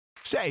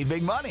Save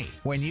big money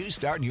when you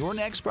start your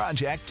next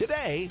project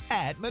today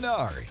at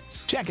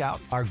Menards. Check out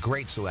our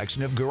great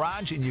selection of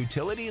garage and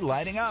utility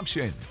lighting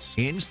options.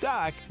 In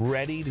stock,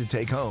 ready to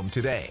take home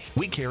today.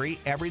 We carry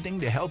everything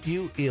to help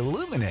you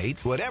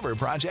illuminate whatever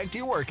project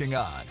you're working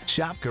on.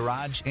 Shop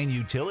garage and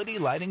utility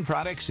lighting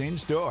products in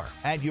store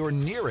at your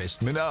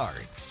nearest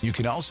Menards. You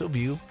can also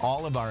view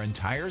all of our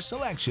entire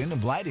selection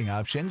of lighting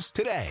options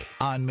today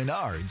on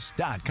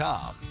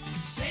Menards.com.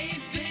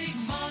 Save big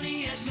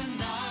money at Menards.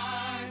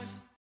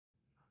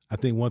 I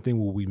think one thing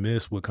what we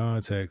miss with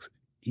context,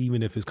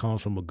 even if it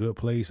comes from a good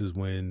place, is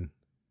when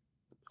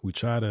we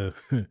try to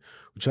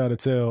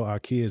tell our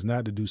kids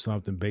not to do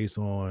something based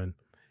on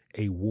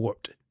a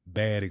warped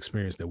bad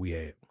experience that we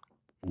had.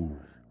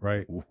 Ooh.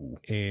 Right? Ooh.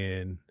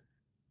 And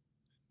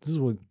this is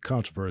what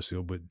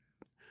controversial, but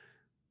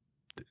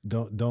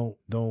don't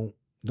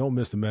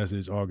miss the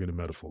message, argue the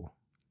metaphor.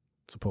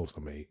 It's a post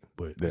I made,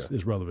 but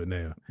it's relevant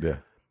now. Yeah.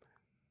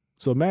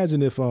 So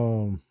imagine if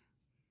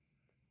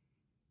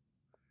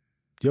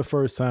your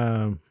first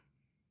time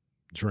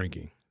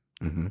drinking,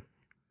 Mm-hmm.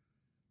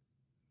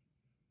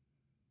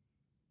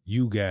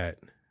 you got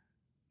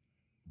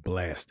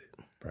blasted.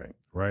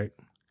 Right.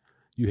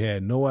 You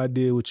had no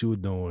idea what you were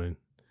doing.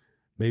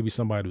 Maybe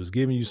somebody was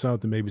giving you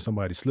something. Maybe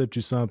somebody slipped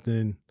you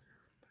something.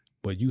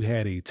 But you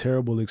had a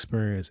terrible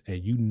experience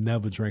and you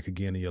never drank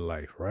again in your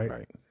life,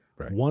 right?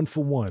 Right. 1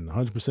 for 1,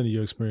 100% of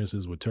your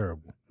experiences were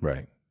terrible.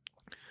 Right.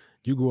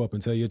 You grow up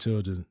and tell your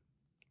children,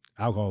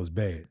 alcohol is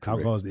bad. Correct.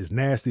 Alcohol is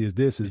nasty, is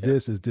this,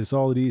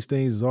 all of these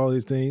things, is all of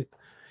these things.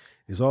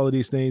 It's all of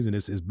these things, and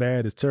it's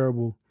bad, it's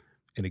terrible.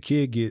 And the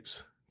kid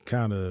gets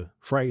kind of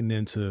frightened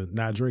into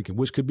not drinking,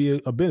 which could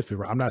be a benefit,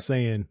 right? I'm not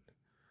saying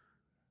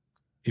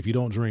if you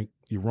don't drink,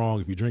 you're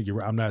wrong. If you drink, you're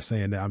right. I'm not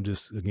saying that. I'm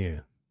just,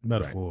 again,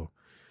 metaphor. Right.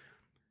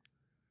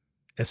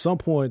 At some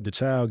point, the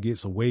child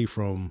gets away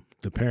from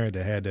the parent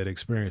that had that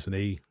experience and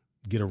they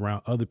get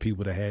around other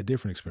people that had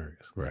different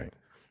experience. Right.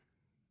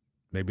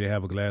 Maybe they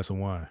have a glass of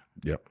wine.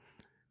 Yep.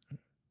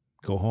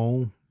 Go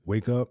home,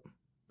 wake up,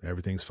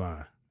 everything's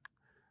fine.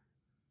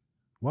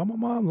 Why my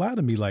mom lied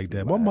to me like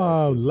that? My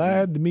mom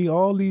lied to me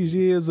all these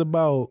years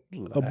about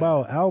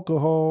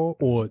alcohol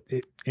or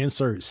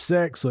insert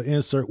sex or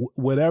insert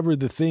whatever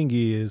the thing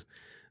is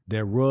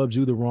that rubs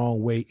you the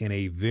wrong way in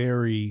a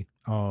very,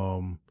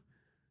 I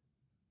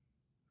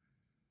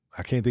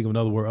can't think of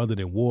another word other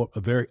than warp, a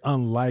very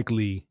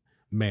unlikely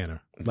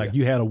manner. Like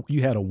you had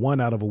a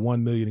 1 out of a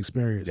 1 million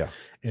experience,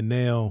 and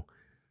now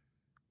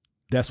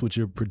that's what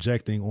you're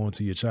projecting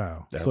onto your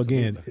child. Absolutely.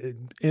 So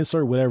again,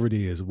 insert whatever it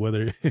is,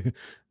 whether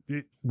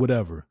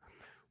whatever,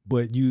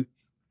 but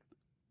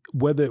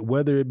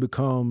whether it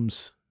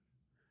becomes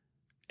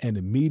an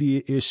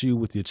immediate issue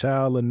with your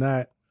child or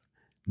not,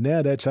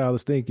 now that child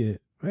is thinking,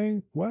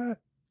 man, why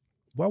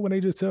wouldn't they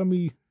just tell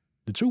me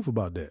the truth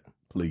about that?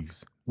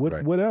 Please. What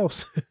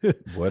else?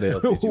 What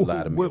else did you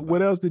lie to me about?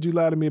 What else did you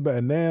lie to me about?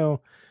 And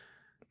now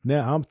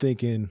I'm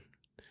thinking,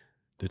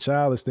 the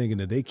child is thinking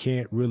that they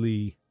don't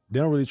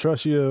really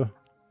trust your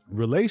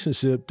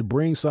relationship to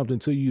bring something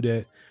to you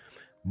that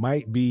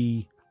might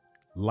be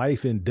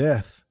life and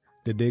death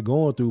that they're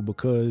going through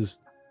because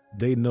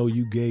they know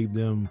you gave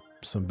them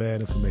some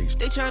bad information.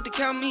 They tried to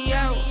count me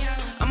out.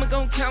 I'ma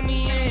gon' count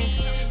me in.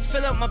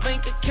 Fill up my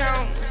bank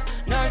account.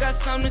 Now I got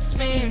something to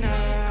spend.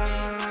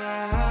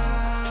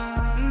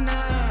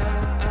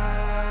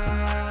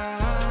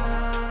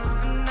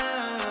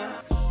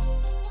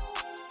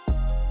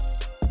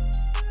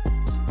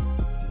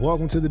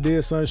 Welcome to the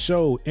Dear Son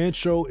Show.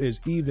 Intro is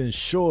even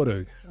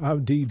shorter.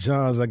 I'm D.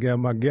 Johns. I got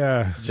my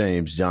guy,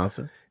 James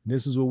Johnson.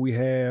 This is where we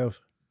have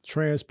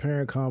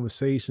transparent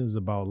conversations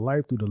about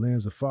life through the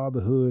lens of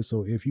fatherhood.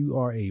 So if you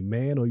are a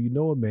man or you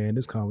know a man,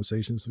 this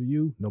conversation is for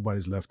you.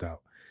 Nobody's left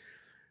out.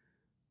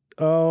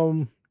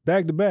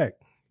 Back to back.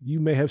 You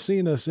may have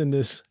seen us in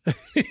this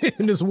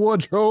in this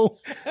wardrobe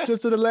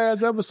just in the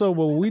last episode.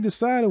 But what we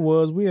decided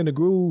was we in the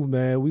groove,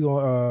 man.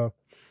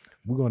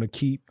 We're going to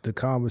keep the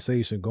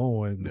conversation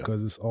going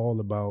because it's all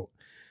about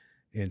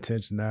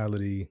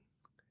intentionality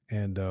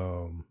and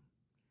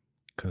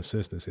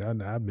consistency.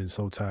 I've been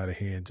so tired of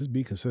hearing, just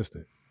be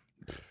consistent.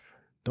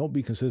 Don't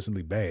be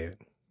consistently bad.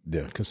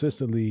 Yeah.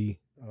 Consistently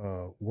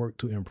work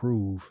to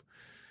improve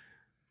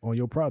on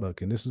your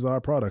product. And this is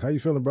our product. How you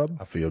feeling, brother?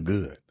 I feel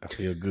good.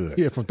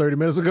 Yeah, from 30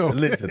 minutes ago.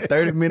 Listen,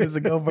 30 minutes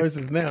ago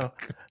versus now,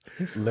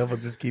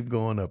 levels just keep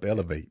going up.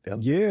 Elevate.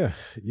 Yeah.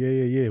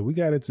 We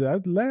got into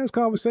the last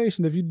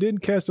conversation. If you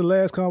didn't catch the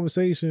last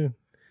conversation,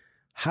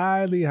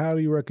 highly,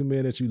 highly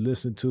recommend that you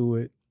listen to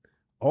it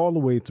all the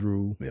way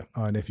through. Yeah.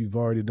 And if you've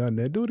already done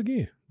that, do it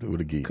again.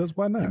 Because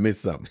why not? You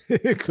missed something.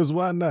 Because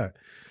why not?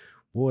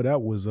 Boy,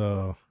 that was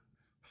the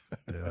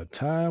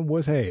time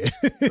was had.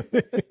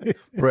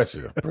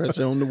 Pressure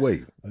on the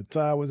way. A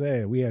time was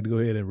had. We had to go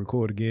ahead and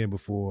record again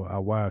before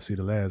our wives see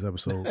the last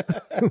episode.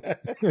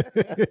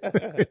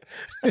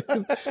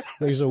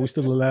 Make sure we're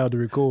still allowed to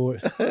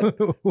record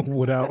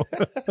without.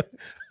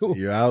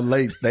 You're out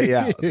late. Stay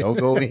out. Don't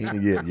go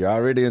in yet. You're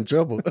already in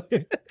trouble.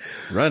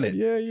 Run it.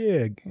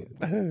 Yeah.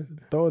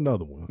 Throw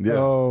another one. Yeah.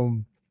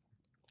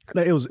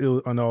 It was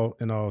in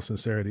all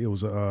sincerity, it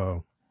was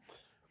a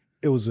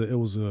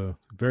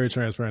very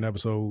transparent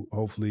episode.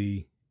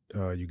 Hopefully,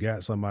 you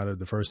got some out of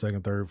the first,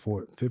 second, third,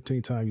 fourth,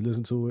 15th time you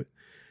listen to it,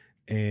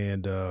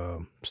 and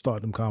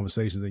start them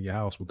conversations in your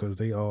house because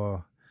they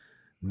are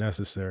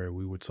necessary.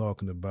 We were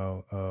talking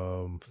about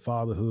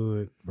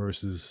fatherhood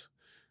versus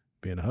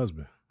being a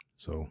husband.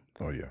 So,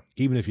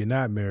 even if you're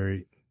not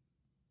married,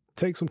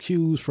 take some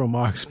cues from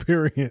our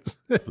experience,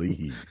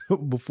 please,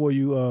 before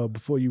you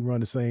run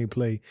the same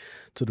play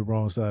to the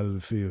wrong side of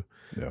the field.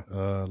 Yeah,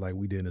 like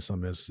we did in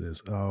some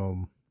instances.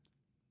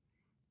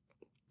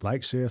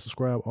 Like, share,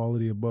 subscribe, all of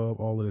the above,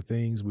 all of the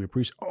things. We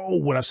appreciate. Oh,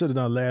 what I should have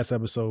done last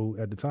episode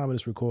at the time of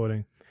this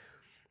recording.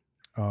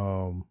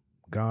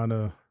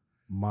 Ghana,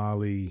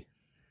 Mali,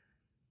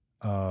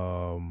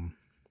 the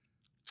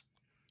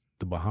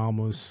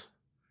Bahamas,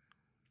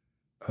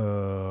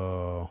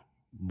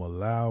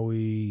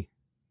 Malawi,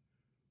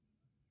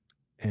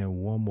 and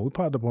one more. We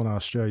popped up on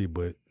Australia,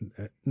 we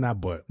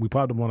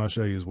popped up on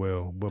Australia as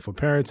well. But for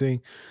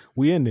parenting,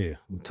 we in there.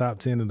 Top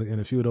 10 in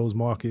a few of those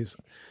markets.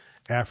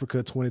 Africa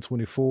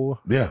 2024.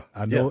 Yeah.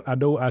 I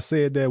know I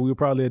said that we were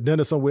probably at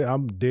dinner somewhere.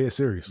 I'm dead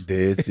serious.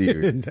 Dead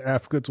serious.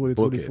 Africa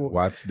 2024.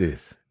 Watch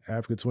this.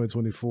 Africa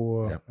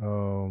 2024. Yep.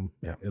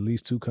 At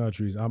least 2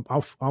 countries. I'm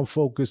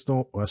focused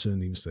on. Well, I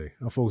shouldn't even say.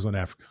 I'm focused on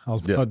Africa. I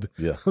was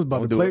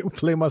about to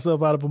play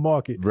myself out of a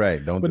market.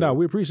 Right.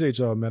 We appreciate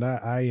y'all, man.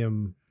 I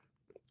am.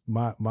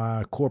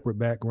 My corporate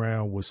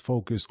background was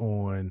focused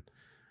on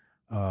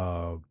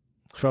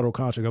federal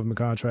government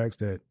contracts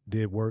that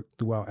did work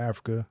throughout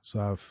Africa.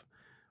 So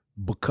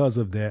because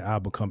of that,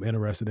 I've become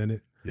interested in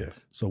it.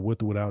 Yes. So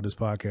with or without this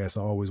podcast,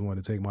 I always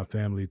wanted to take my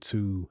family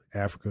to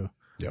Africa.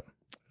 Yep.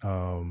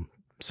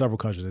 Several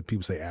countries that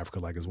people say Africa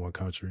like it's one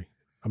country.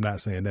 I'm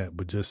not saying that,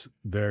 but just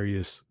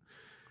various.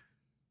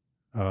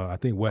 I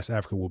think West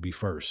Africa will be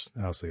first.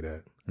 I'll say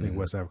that. I think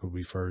West Africa will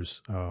be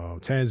first.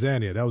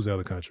 Tanzania, that was the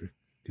other country.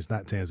 It's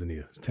not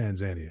Tanzania. It's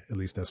Tanzania. At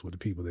least that's what the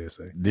people there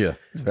say. Yeah.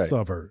 Right. So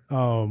I've heard.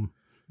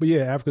 But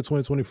yeah, Africa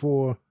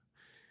 2024.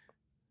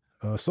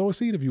 Sow a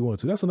seed if you want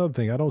to. That's another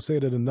thing. I don't say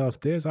that enough.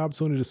 There's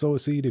opportunity to sow a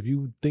seed if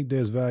you think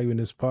there's value in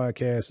this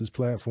podcast, this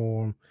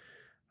platform.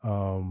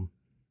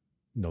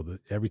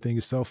 Everything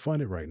is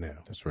self-funded right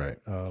now. That's right.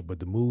 But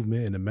the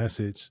movement and the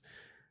message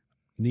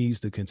needs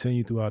to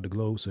continue throughout the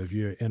globe. So if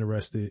you're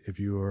interested, if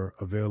you're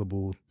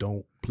available,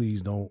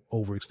 please don't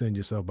overextend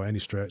yourself by any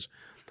stretch.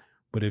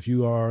 But if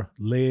you are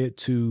led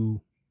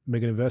to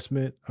make an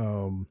investment,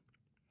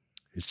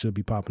 it should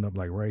be popping up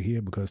like right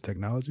here because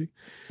technology.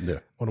 Yeah.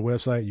 On the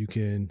website, you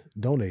can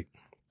donate.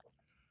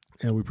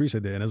 And we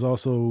appreciate that. And there's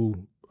also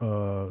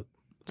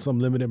some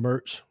limited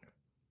merch,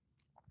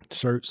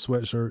 shirts,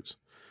 sweatshirts.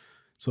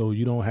 So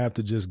you don't have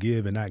to just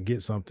give and not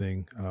get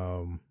something.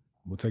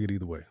 We'll take it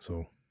either way.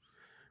 So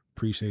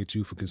appreciate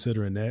you for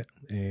considering that.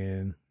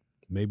 And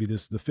maybe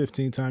this is the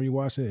 15th time you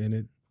watched it and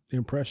it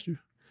impressed you.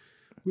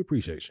 We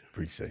appreciate you.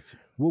 Appreciate you.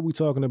 What we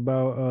talking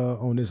about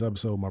on this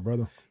episode, my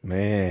brother?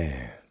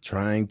 Man,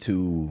 trying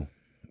to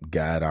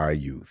guide our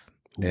youth.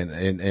 Ooh.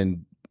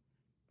 And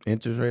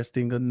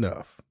interesting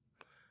enough,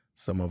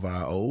 some of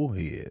our old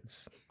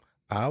heads,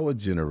 our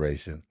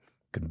generation,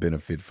 can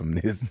benefit from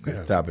this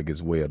topic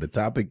as well. The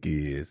topic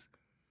is,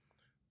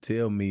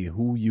 tell me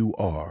who you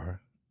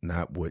are,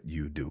 not what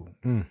you do.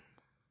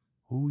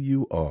 Who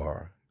you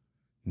are,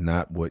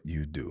 not what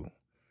you do.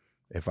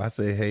 If I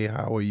say, hey,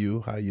 how are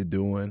you? How you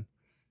doing?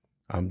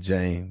 I'm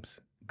James.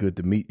 Good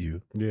to meet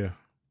you. Yeah.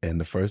 And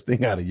the first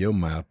thing out of your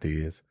mouth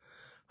is,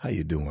 how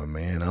you doing,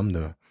 man? I'm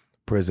the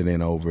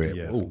president over at,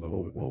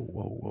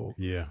 whoa.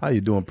 Yeah. How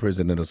you doing,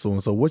 president of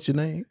so-and-so? What's your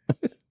name?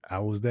 I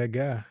was that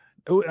guy.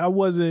 I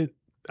wasn't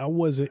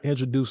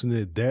introducing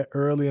it that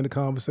early in the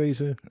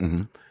conversation.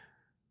 Mm-hmm.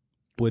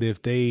 But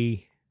if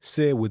they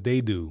said what they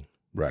do,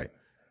 right,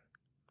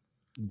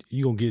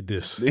 you gonna get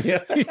this.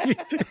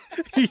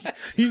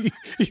 you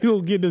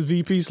gonna get this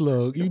VP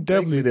slug. You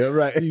definitely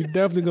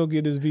gonna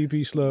get this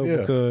VP slug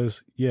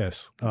because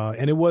yes,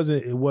 and it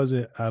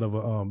wasn't out of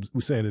a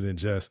we're saying it in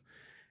jest.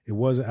 It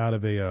wasn't out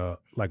of a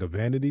like a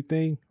vanity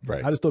thing.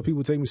 Right. I just thought people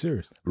would take me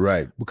serious.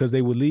 Right. Because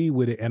they would lead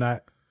with it, and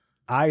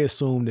I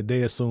assumed that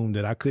they assumed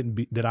that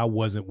I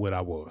wasn't what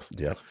I was.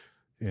 Yeah.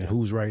 And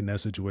who's right in that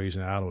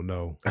situation? I don't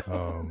know.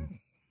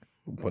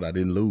 But I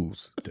didn't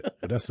lose.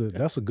 That's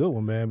a good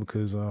one, man,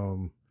 because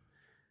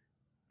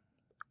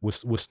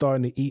what's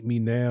starting to eat me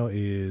now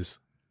is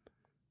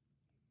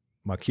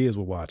my kids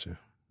were watching,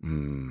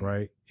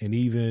 right? And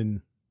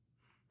even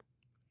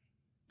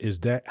is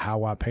that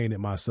how I painted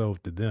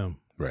myself to them,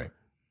 right,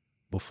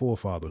 before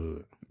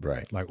fatherhood,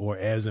 right? Like, or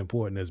as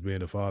important as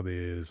being a father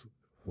is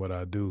what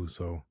I do.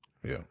 So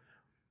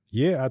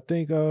yeah, I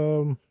think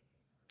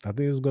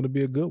it's going to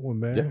be a good one,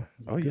 man. Yeah,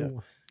 oh yeah.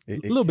 A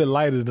little bit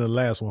lighter than the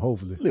last one,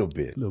 hopefully. A little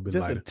bit just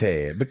lighter. A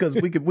tad, because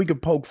we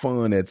could poke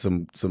fun at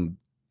some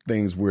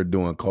things we're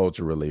doing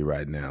culturally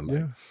right now,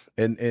 like,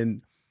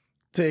 and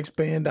to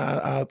expand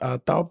our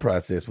thought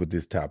process with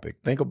this topic.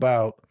 Think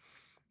about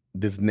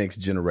this next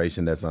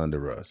generation that's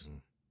under us.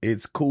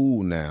 It's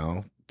cool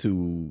now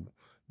to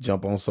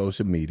jump on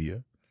social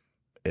media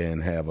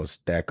and have a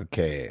stack of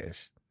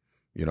cash.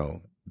 You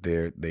know,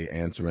 they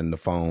answering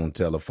the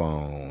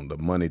telephone, the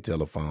money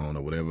telephone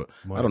or whatever.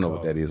 Money I don't know call.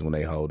 what that is when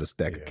they hold a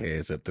stack of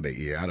cash up to their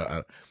ear.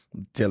 I'm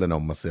telling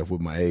on myself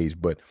with my age,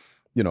 but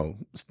you know,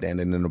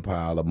 standing in a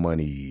pile of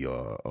money,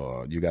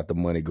 or you got the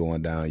money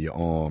going down your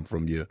arm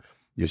from your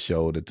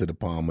shoulder to the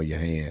palm of your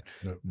hand.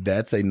 Yep.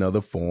 That's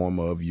another form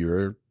of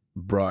your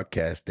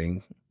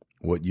broadcasting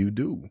what you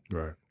do.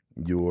 Right.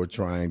 You're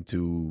trying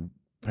to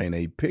paint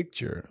a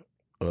picture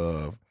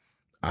of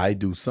I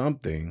do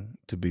something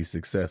to be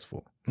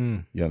successful.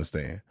 You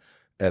understand?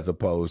 As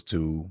opposed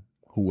to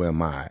who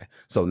am I?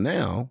 So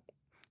now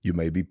you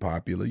may be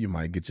popular, you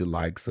might get your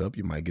likes up,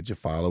 you might get your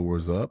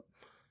followers up.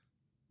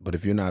 But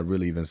if you're not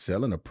really even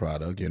selling a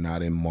product, you're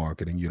not in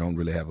marketing, you don't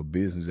really have a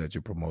business that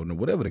you're promoting or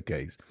whatever the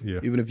case. Yeah.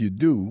 Even if you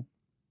do,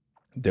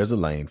 there's a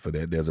lane for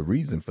that. There's a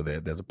reason for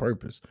that. There's a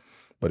purpose.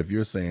 But if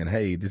you're saying,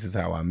 hey, this is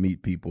how I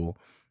meet people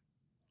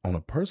on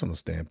a personal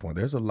standpoint,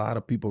 there's a lot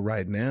of people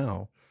right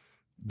now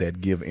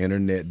that give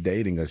internet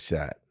dating a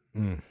shot.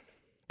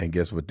 And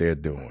guess what they're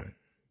doing?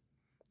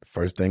 The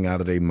first thing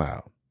out of their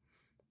mouth.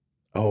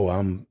 Oh,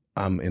 I'm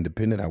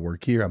independent. I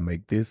work here. I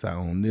make this. I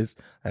own this.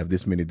 I have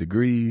this many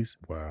degrees.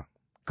 Wow.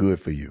 Good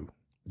for you.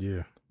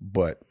 Yeah.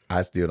 But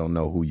I still don't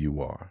know who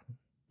you are.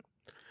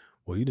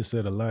 Well, you just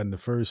said a lot in the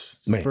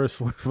first Man.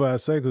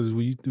 45 seconds.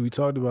 We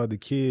talked about the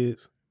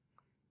kids,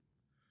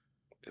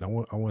 and I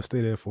want to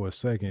stay there for a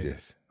second.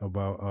 Yes.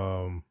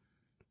 About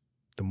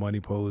the money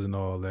pose and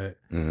all that.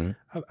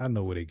 Mm-hmm. I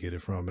know where they get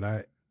it from,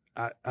 and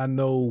I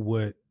know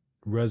what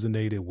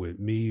resonated with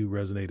me,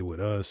 resonated with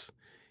us,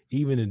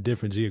 even in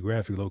different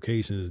geographic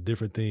locations.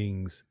 Different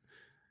things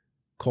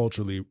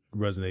culturally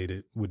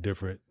resonated with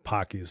different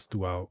pockets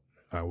throughout,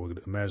 I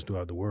would imagine,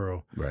 throughout the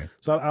world. Right.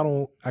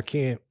 So I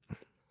can't.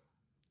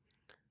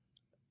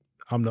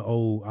 I'm the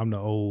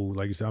old,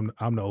 like you said,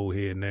 I'm the old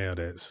head now.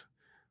 That's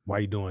why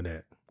you doing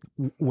that.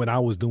 When I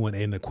was doing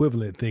an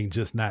equivalent thing,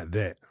 just not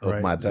that, Of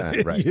right? my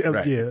time, right, yeah,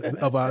 right.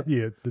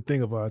 the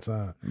thing of our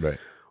time. Right.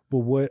 But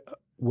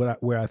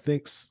where I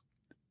think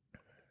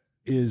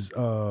is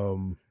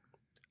a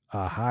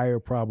higher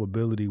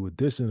probability with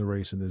this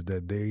generation is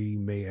that they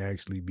may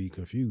actually be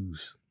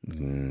confused,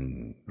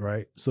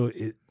 right? So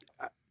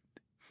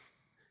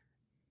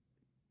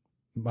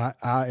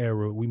our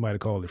era, we might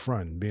have called it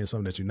fronting, being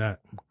something that you're not.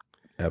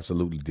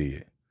 Absolutely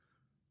did.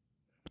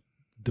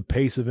 The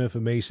pace of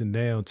information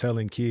now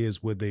telling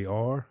kids what they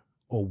are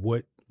or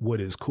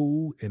what is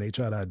cool, and they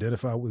try to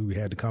identify what we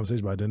had the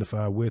conversation about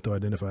identify with or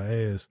identify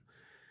as,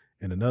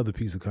 and another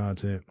piece of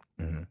content.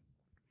 Mm-hmm.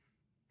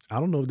 I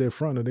don't know if they're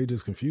front or they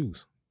just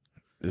confused.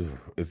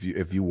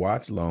 If you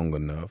watch long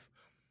enough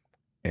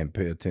and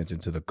pay attention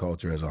to the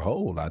culture as a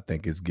whole, I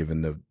think it's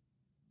given the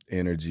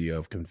energy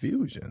of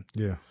confusion.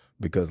 Yeah.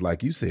 Because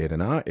like you said,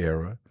 in our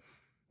era,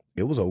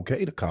 it was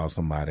okay to call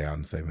somebody out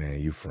and say, man,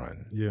 you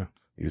fronting. Yeah.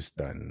 You're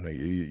stunting.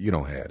 You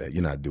don't have that.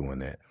 You're not doing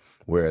that.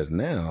 Whereas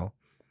now,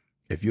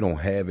 if you don't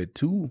have it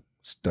to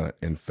stunt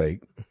and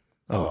fake,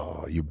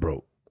 oh, you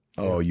broke.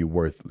 Oh, you're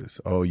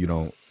worthless. Oh,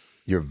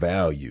 your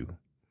value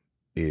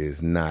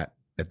is not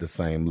at the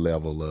same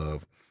level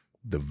of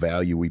the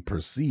value we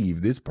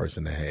perceive this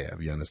person to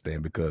have. You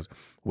understand? Because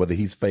whether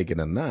he's faking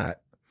or not,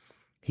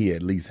 he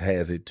at least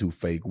has it to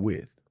fake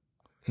with.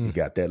 He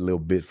got that little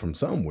bit from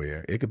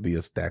somewhere. It could be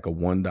a stack of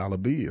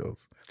 $1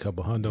 bills.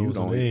 Couple hundos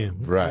on the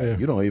end. Right. Yeah.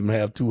 You don't even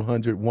have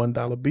 200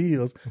 $1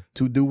 bills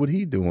to do what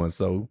he doing.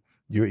 So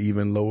you're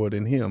even lower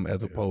than him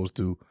as opposed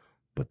to,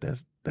 but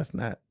that's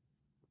not.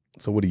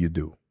 So what do you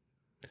do?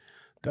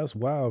 That's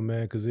wild,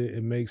 man, because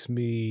it makes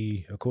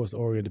me, of course,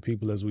 orient the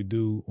people as we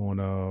do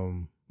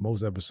on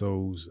most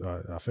episodes,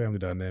 our family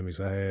dynamics.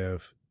 I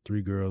have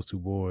 3 girls, 2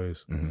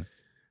 boys. Mm-hmm.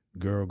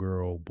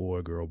 Girl,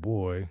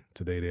 boy.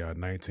 Today they are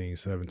 19,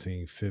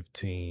 17,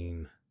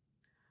 15,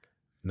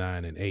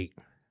 9, and 8.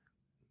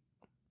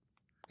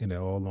 And they're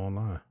all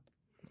online.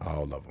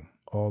 All of them.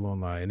 All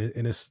online.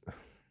 And it's,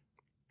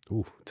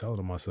 telling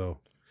to myself,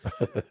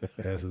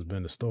 as has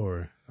been the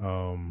story.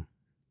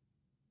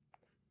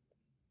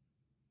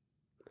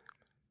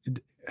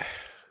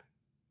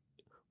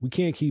 We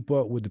can't keep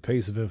up with the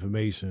pace of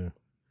information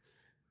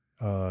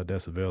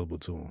that's available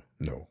to them.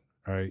 No.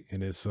 Right?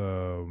 And it's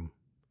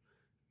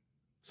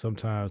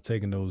sometimes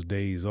taking those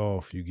days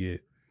off, you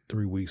get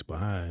 3 weeks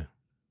behind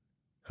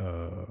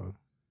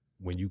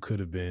when you could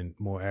have been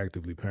more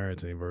actively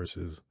parenting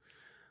versus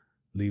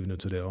leaving them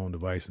to their own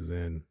devices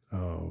and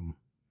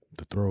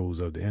the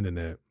throes of the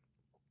internet.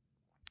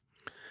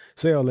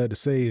 Say all that to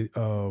say,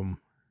 I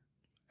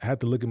have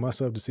to look at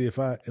myself to see if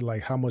I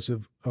like how much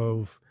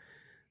of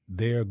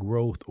their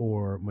growth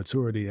or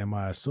maturity am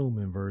I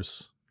assuming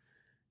versus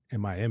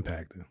am I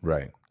impacting?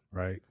 Right.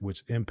 Right.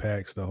 Which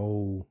impacts the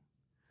whole,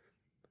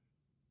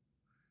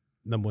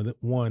 number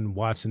one,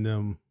 watching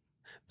them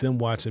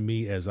watching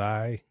me as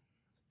I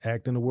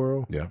act in the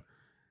world. Yeah.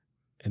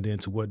 And then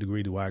to what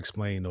degree do I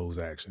explain those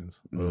actions,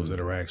 or those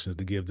interactions,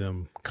 to give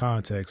them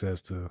context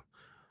as to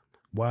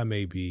why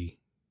maybe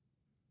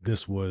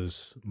this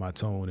was my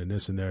tone in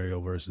this scenario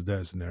versus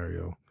that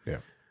scenario. Yeah.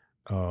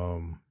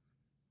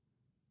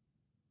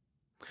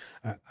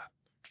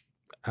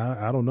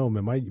 I don't know,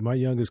 man. My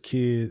youngest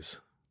kids,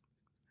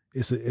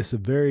 it's a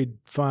very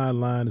fine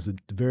line. It's a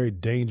very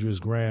dangerous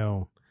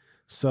ground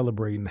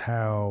celebrating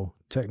how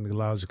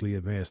technologically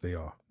advanced they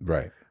are.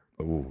 Right.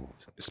 Ooh.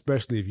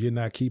 Especially if you're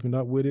not keeping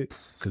up with it,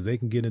 because they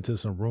can get into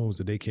some rooms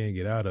that they can't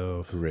get out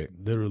of. Correct.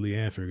 Literally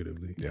and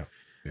figuratively. Yeah.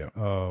 Yeah.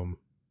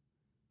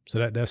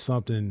 So that's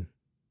something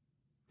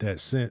that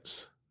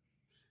since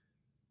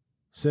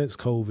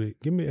COVID,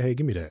 give me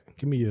that.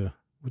 Give me your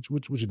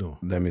what you doing?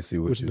 Let me see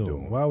what you're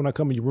doing. Why when I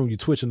come in your room you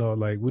twitching all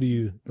like what are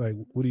you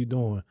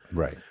doing?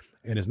 Right.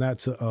 And it's not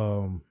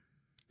to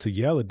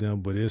yell at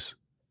them, but it's,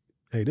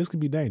 hey, this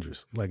could be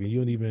dangerous. Like, and you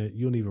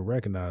don't even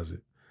recognize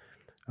it.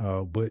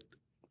 But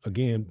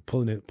again,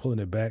 pulling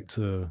it back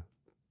to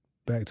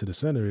the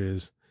center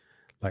is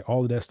like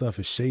all of that stuff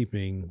is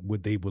shaping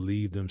what they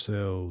believe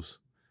themselves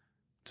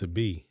to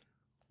be,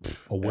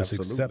 or what's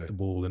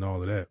acceptable and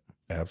all of that.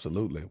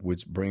 Absolutely.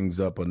 Which brings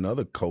up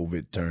another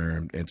COVID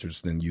term.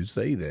 Interesting you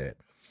say that.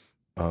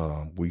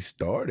 We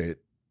started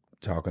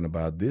talking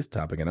about this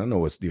topic, and I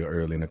know it's still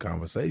early in the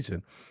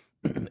conversation,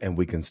 and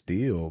we can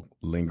still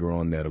linger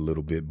on that a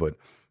little bit, but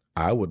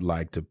I would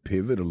like to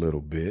pivot a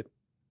little bit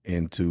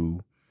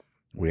into,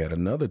 we had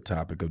another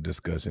topic of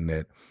discussion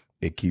that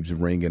it keeps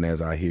ringing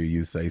as I hear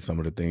you say some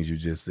of the things you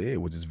just said,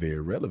 which is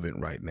very relevant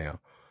right now.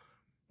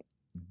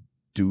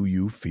 Do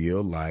you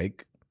feel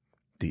like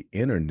the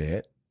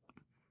internet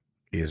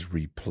is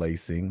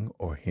replacing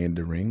or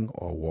hindering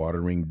or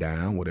watering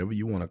down, whatever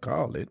you want to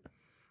call it,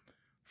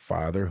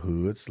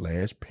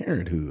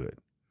 fatherhood/parenthood?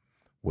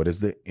 What is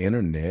the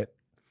internet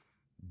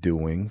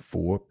doing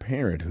for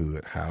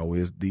parenthood? How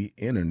is the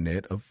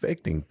internet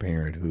affecting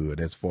parenthood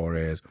as far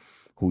as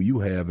who you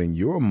have in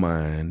your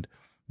mind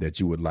that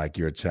you would like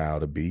your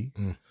child to be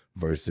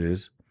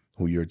versus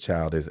who your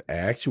child is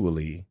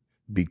actually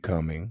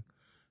becoming,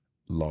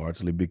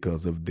 largely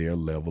because of their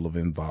level of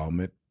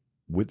involvement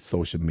with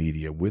social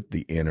media, with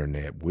the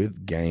internet,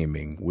 with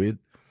gaming, with,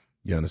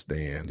 you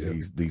understand,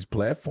 these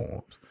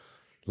platforms.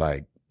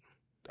 Like,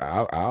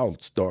 I'll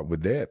start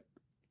with that.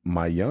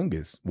 My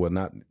youngest, well,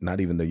 not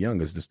even the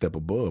youngest, the step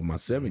above, my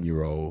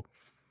 7-year-old,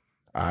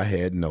 I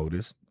had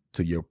noticed,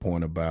 to your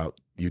point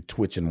about you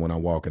twitching when I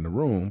walk in the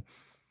room,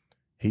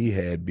 he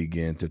had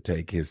begun to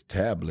take his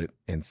tablet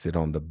and sit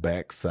on the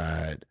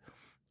backside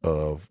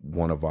of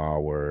one of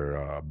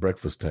our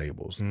breakfast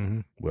tables.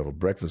 Mm-hmm. We have a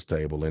breakfast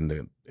table in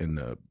the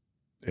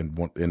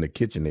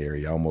kitchen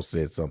area. I almost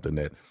said something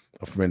that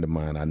a friend of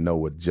mine I know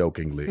would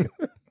jokingly.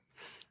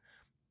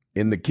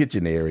 In the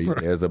kitchen area,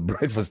 there's a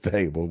breakfast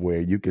table where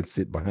you can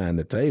sit behind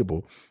the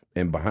table,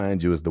 and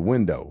behind you is the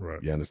window.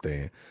 Right. You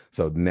understand?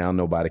 So now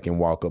nobody can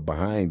walk up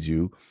behind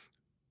you,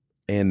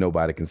 and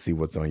nobody can see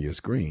what's on your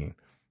screen.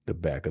 The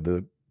back of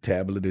the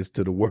tablet is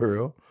to the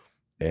world,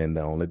 and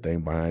the only thing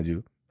behind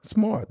you,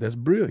 smart. That's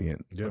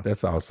brilliant. Yeah. But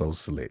that's also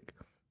slick.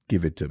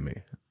 Give it to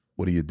me.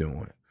 What are you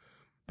doing?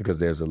 Because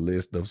there's a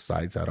list of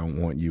sites I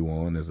don't want you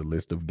on. There's a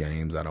list of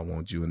games I don't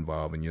want you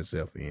involving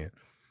yourself in.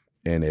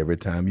 And every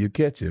time you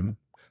catch him,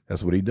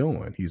 that's what he's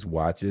doing. He's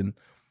watching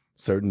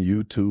certain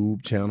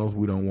YouTube channels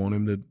we don't want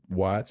him to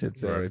watch, et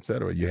cetera, et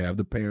cetera. You have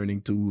the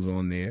parenting tools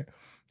on there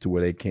to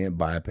where they can't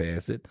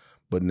bypass it.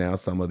 But now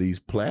some of these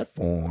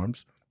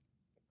platforms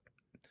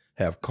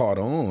have caught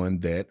on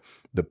that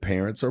the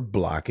parents are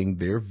blocking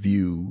their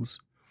views,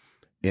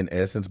 in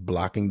essence,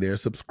 blocking their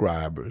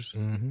subscribers,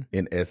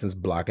 in essence,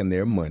 blocking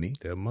their money.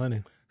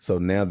 So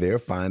now they're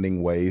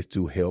finding ways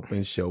to help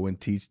and show and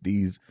teach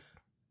these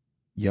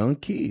young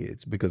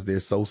kids, because they're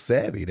so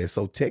savvy, they're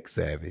so tech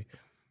savvy,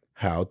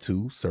 how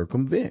to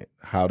circumvent,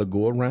 how to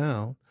go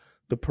around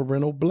the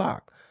parental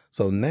block.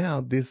 So now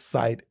this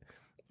site,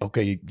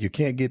 okay, you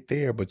can't get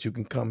there, but you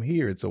can come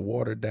here. It's a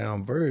watered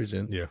down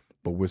version. Yeah.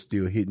 But we're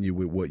still hitting you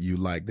with what you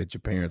like that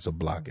your parents are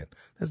blocking.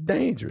 That's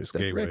dangerous.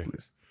 That's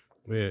reckless.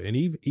 Yeah, and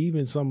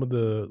even some of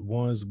the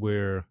ones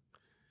where,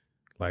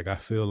 like, I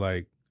feel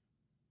like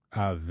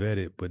I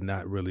vetted, but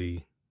not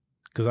really,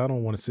 because I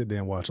don't want to sit there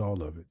and watch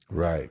all of it.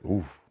 Right.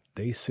 Oof.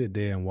 They sit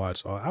there and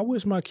watch all. I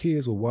wish my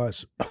kids would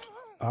watch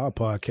our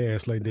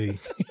podcast like they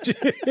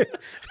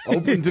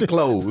open to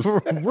close.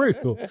 For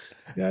real.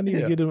 Yeah, I need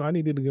to get them. I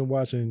need to get them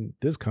watching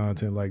this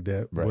content like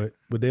that. Right.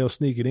 But they'll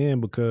sneak it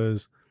in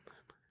because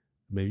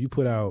maybe you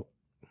put out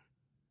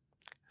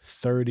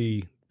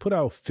 50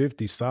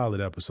 solid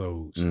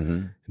episodes,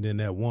 and then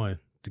that one,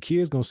 the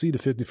kid's gonna see the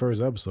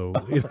 51st episode.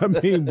 You know what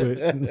I mean?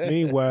 But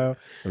meanwhile,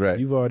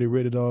 you've already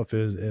written it off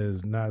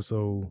as not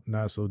so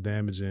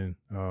damaging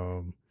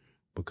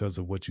because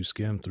of what you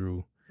skimmed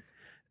through.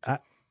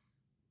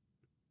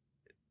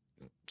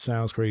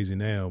 Sounds crazy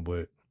now,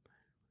 but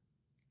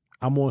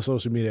I'm on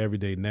social media every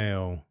day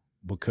now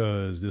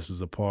because this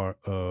is a part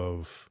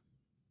of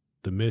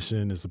the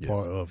mission, it's a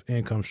part of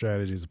income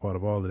strategy, it's a part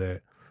of all of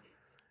that.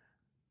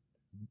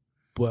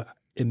 But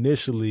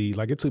initially,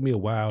 like, it took me a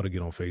while to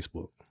get on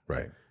Facebook.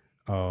 Right.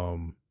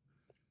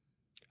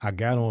 I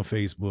got on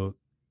Facebook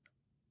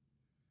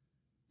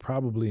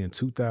probably in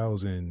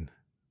 2009.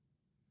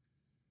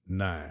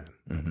 I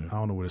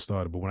don't know when it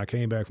started, but when I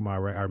came back from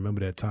Iraq, I remember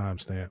that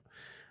timestamp.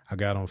 I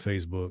got on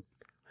Facebook.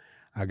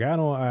 I got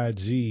on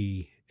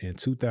IG in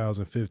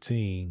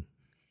 2015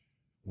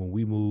 when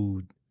we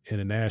moved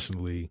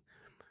internationally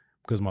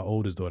because my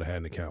oldest daughter had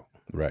an account,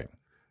 Right.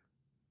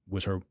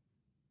 which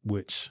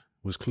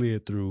was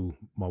cleared through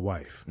my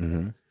wife.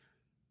 Mm-hmm.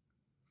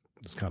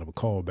 It's kind of a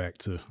callback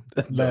to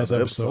last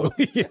episode.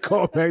 Yeah,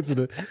 callback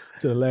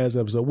to the last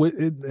episode.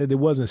 It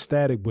wasn't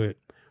static, but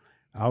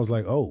I was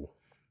like, oh,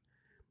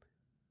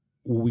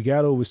 when we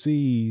got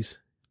overseas,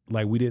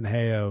 like we didn't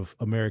have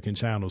American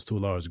channels to a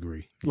large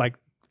degree, like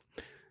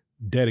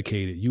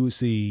dedicated. You would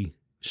see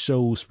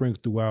shows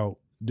sprinkled throughout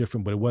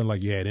different, but it wasn't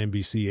like you had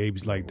NBC,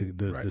 ABC, like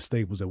the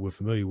staples that we're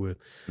familiar with.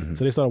 Mm-hmm.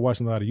 So they started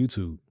watching a lot of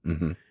YouTube.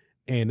 Mm-hmm.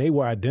 And they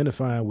were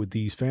identifying with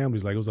these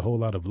families. Like it was a whole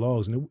lot of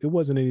vlogs, and it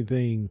wasn't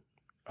anything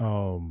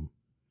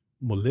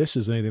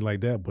malicious or anything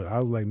like that. But I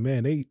was like,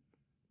 man,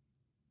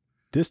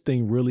 this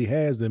thing really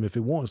has them if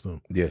it wants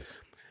them. Yes.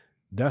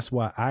 That's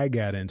why I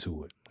got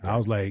into it. Right. I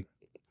was like,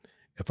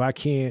 if I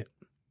can't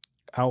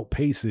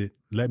outpace it,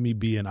 let me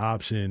be an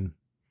option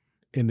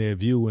in their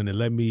viewing, and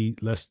maybe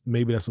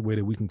that's a way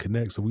that we can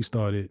connect. So we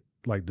started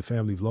like the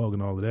family vlog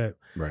and all of that.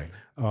 Right.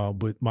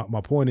 But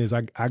my point is,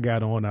 I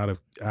got on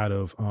out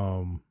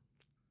of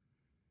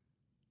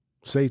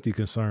safety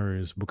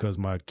concerns because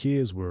my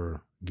kids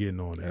were getting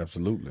on it.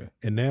 Absolutely.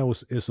 And now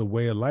it's a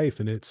way of life,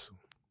 and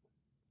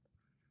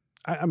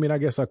I mean, I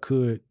guess I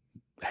could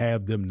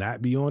have them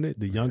not be on it,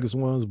 the youngest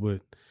ones,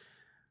 but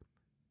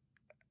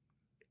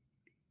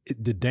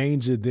the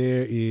danger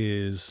there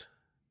is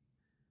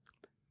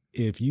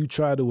if you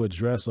try to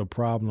address a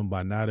problem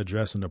by not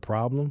addressing the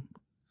problem,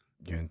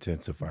 you're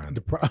intensifying.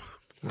 The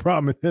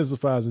problem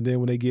intensifies, and then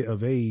when they get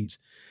of age,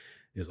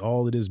 it's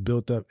all of this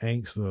built up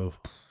angst of,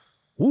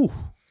 woo,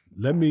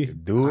 let me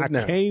do it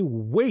now.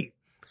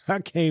 I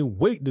can't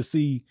wait to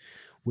see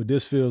what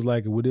this feels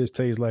like and what this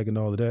tastes like and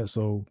all of that.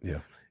 So, yeah.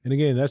 And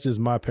again, that's just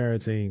my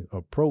parenting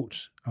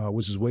approach,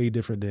 which is way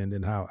different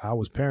than how I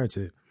was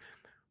parented.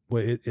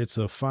 But it's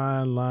a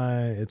fine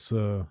line. It's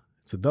a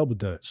double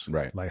dutch.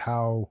 Right. Like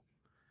how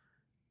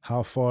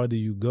far do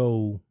you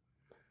go?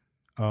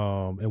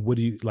 And what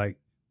do you like?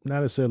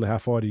 Not necessarily how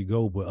far do you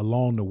go, but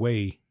along the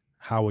way,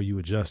 how are you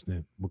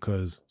adjusting?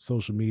 Because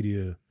social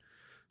media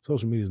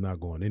is not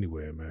going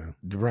anywhere, man.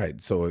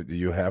 Right. So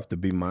you have to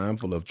be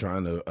mindful of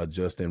trying to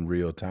adjust in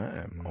real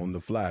time on the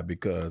fly,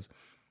 because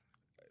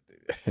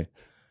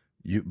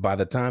by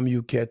the time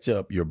you catch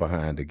up, you're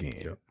behind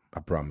again. Yep. I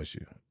promise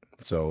you.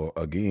 So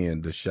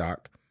again, the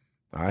shock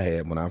I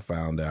had when I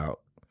found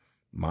out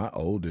one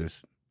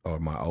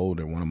of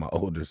my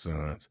older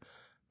sons,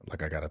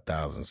 like I got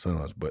 1,000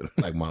 sons, but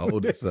like my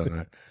oldest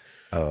son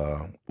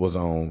was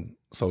on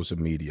social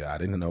media. I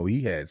didn't know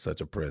he had such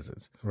a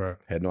presence. Right.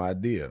 Had no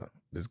idea.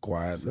 This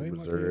quiet,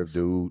 reserved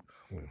dude.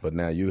 But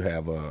now you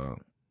have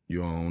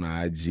you're on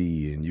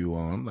IG and you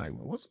on. I'm like,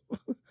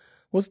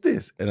 what's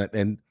this?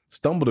 And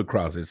stumbled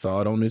across it.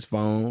 Saw it on his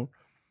phone.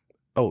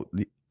 Oh,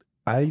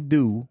 I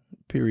do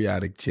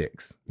periodic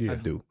checks. Yeah. I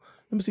do.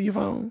 Let me see your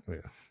phone.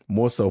 Yeah.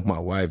 More so my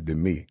wife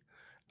than me.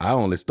 I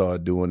only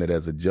started doing it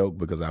as a joke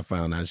because I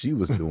found out she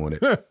was doing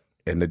it.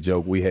 And the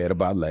joke we had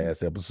about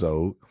last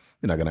episode,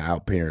 you're not going to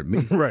outparent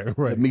me. Right.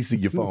 Let me see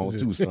your phone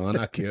too, son.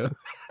 I care.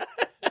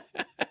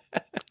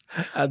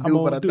 I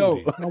do, but I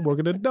don't. I'm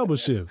working a double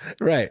shift.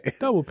 Right.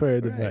 Double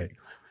parent tonight.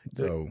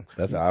 So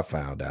that's how I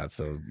found out.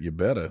 So you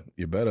better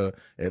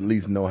at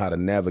least know how to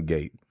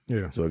navigate.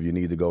 Yeah. So if you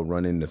need to go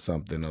run into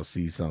something or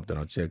see something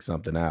or check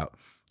something out,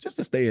 just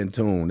to stay in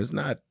tune. It's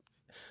not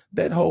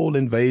that whole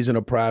invasion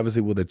of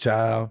privacy with a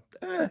child.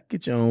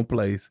 Get your own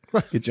place,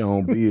 get your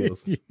own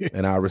bills, yeah.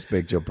 And I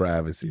respect your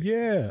privacy.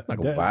 Yeah, like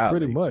a violate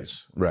pretty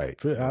much. You. Right.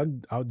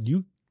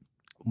 You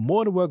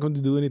more than welcome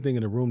to do anything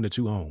in the room that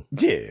you own.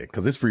 Yeah,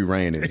 because it's free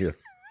reign in here.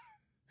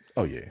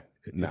 Oh yeah.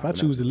 If I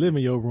choose to live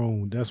in your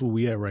room, that's where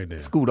we at right now.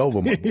 Scoot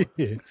over, my boy.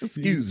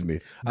 Excuse me.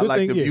 I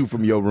like the view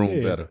from your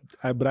room better.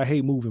 But I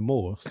hate moving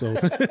more. So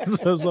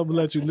so I'm gonna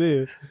let you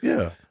live.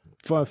 Yeah.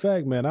 Fun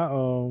fact, man.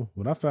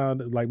 When I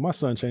found like my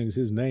son changes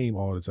his name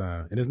all the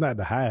time, and it's not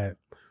to hide,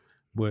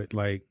 but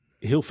like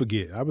he'll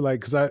forget. I'll be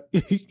like, because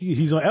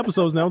he's on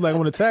episodes now. I'm like, I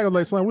want to tag him.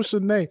 Like, son, what's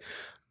your name?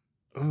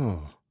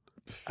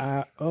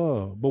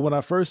 But when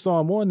I first saw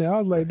him on there, I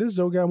was like, this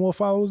Joe got more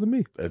followers than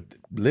me.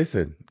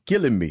 Listen,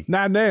 killing me.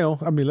 Not now.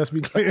 I mean, let's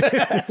be clear.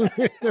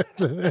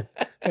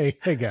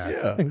 hey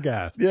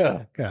guys.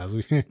 Yeah. Guys,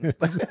 we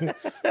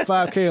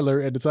 5K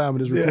alert at the time of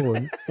this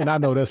recording. And I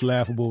know that's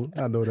laughable.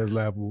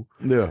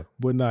 Yeah.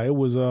 But nah, it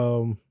was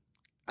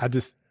I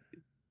just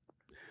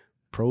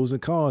pros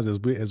and cons as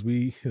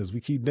we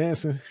keep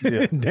dancing.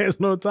 Yeah.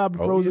 Dancing on the topic,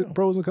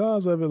 pros and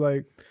cons of it.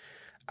 Like,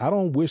 I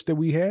don't wish that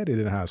we had it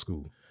in high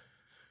school.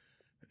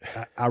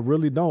 I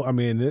really don't. I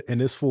mean,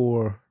 and it's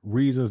for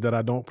reasons that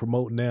I don't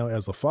promote now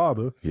as a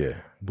father. Yeah.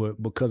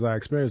 But because I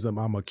experienced them,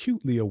 I'm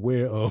acutely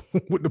aware of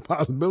what the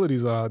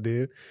possibilities are out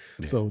there.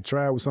 Yeah. So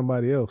try it with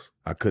somebody else.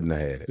 I couldn't have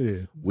had it.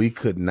 Yeah. We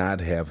could not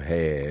have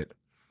had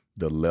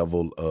the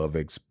level of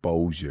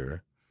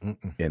exposure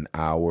in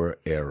our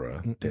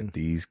era that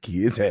these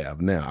kids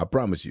have now. I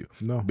promise you.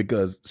 No.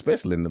 Because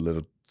especially in the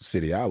little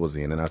city I was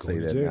in, and I say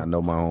Going to that jail. now. I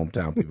know my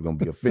hometown people gonna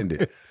be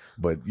offended,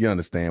 but you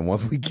understand.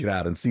 Once we get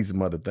out and see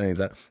some other things,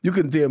 you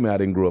couldn't tell me I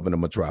didn't grow up in a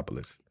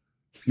metropolis.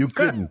 You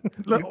couldn't.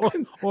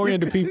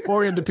 Orient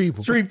the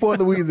people. Shreveport,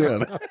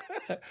 Louisiana.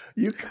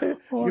 you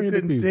Orient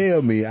the couldn't people.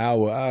 tell me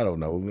I don't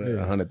know,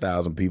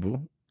 100,000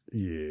 people.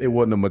 Yeah. It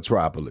wasn't a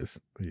metropolis.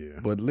 Yeah.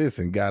 But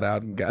listen, got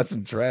out and got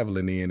some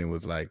traveling in and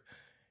was like,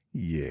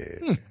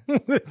 yeah.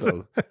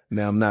 So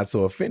now I'm not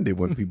so offended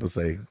when people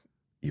say,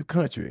 you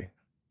country.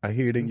 I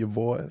hear it in your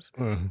voice.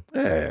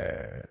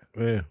 Yeah.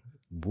 Yeah.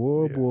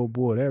 Boy.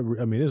 That,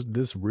 I mean,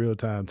 this real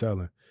time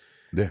telling.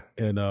 Yeah.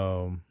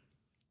 And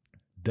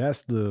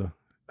that's the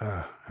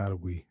how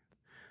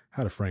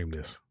to frame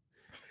this.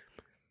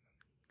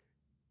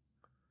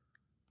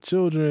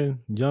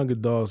 Children, young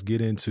adults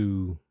get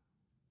into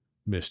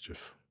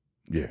mischief.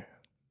 Yeah.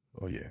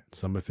 Oh, yeah.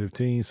 Some at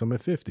 15, some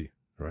at 50,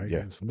 right? Yeah.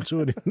 It's a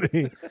maturity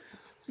thing.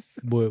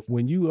 But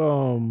when you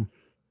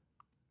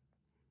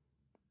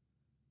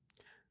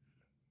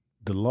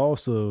the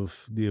loss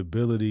of the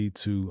ability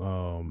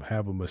to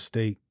have a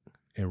mistake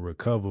and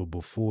recover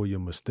before your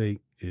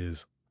mistake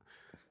is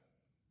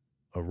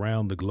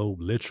around the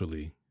globe,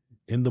 literally.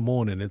 In the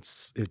morning,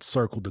 it's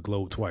circled the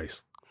globe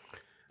twice.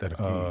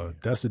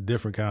 That's a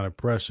different kind of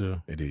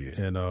pressure. It is.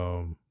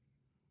 And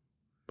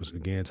which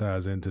again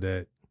ties into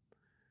that.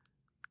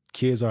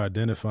 Kids are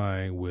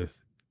identifying with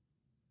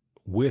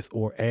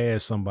or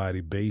as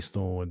somebody based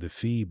on the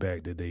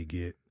feedback that they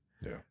get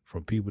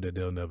from people that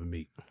they'll never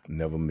meet.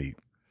 Never meet.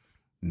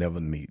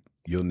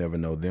 You'll never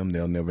know them.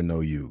 They'll never know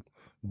you.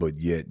 But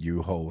yet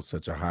you hold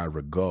such a high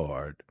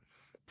regard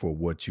for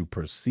what you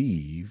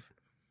perceive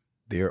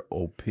their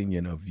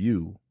opinion of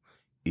you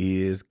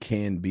is,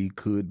 can be,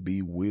 could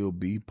be, will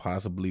be,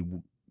 possibly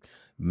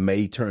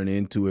may turn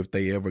into if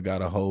they ever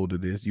got a hold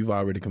of this. You've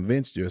already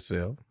convinced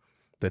yourself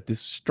that this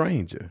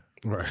stranger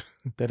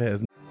that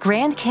has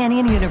Grand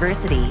Canyon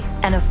University,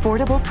 an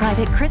affordable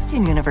private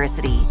Christian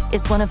university,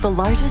 is one of the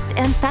largest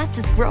and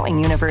fastest growing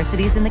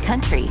universities in the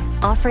country,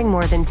 offering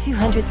more than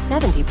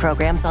 270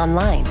 programs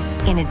online.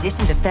 In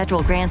addition to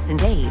federal grants and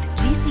aid,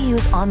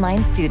 GCU's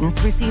online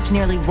students received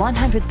nearly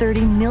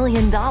 $130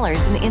 million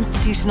in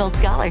institutional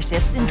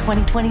scholarships in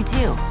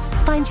 2022.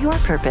 Find your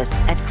purpose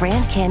at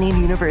Grand Canyon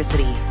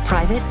University.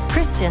 Private,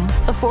 Christian,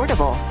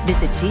 affordable.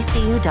 Visit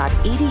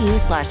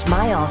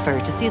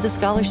gcu.edu/myoffer to see the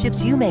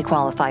scholarships you may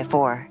qualify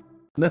for.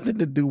 nothing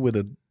to do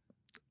with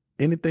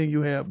anything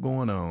you have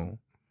going on.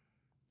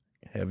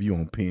 Have you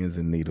on pins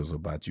and needles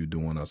about you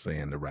doing or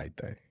saying the right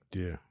thing?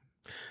 Yeah,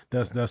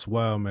 that's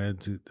wild, man.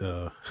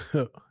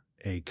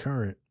 A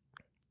current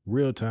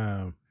real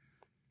time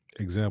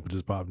example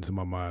just popped into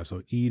my mind.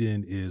 So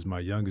Eden is my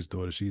youngest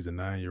daughter. She's a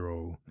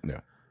 9-year-old.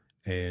 Yeah.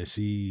 And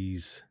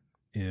she's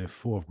in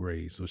 4th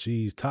grade. So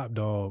she's top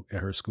dog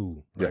at her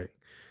school, right?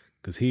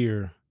 Because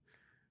here,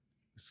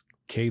 it's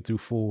K through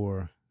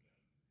 4.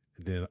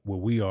 Then where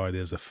we are,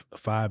 there's a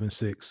 5th and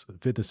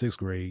 6th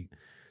grade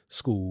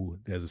school.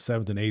 There's a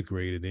 7th and 8th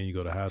grade, and then you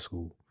go to high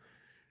school.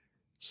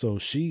 So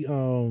she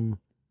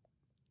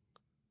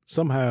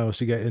somehow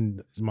she got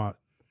in.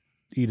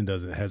 Eden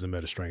hasn't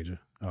met a stranger.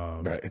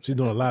 Right. She's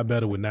doing a lot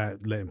better with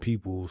not letting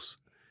people's.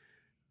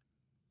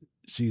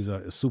 She's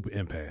a super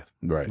empath.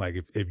 Right.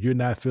 Like if you're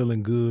not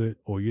feeling good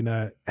or you're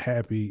not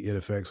happy, it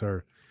affects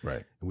her.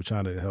 Right. And we're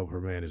trying to help her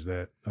manage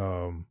that.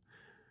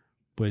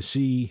 But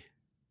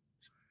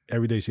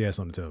every day she has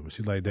something to tell me.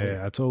 She's like, Dad,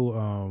 I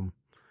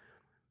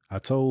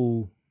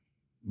told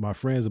my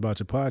friends about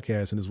your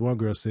podcast, and this one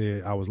girl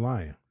said I was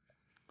lying.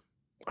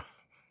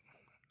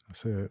 I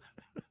said,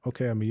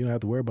 okay, I mean, you don't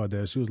have to worry about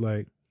that. She was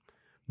like,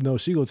 no,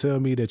 she gonna tell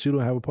me that you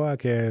don't have a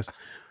podcast.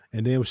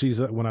 And then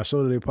when I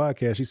showed her their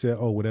podcast, she said,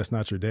 oh, well, that's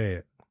not your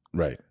dad.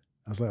 Right.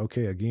 I was like,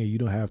 okay, again, you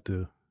don't have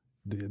to,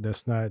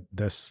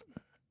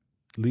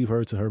 leave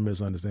her to her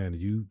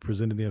misunderstanding. You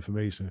presented the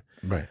information.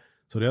 Right.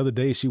 So the other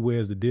day she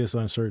wears the Dear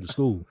Son shirt to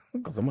school.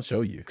 Because I'm going to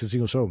show you. Because she's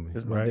going to show me.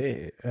 It's my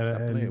right? dad.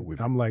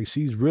 And I'm like,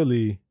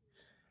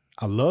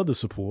 I love the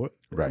support.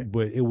 Right.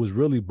 But it was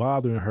really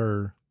bothering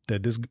her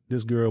that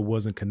this girl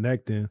wasn't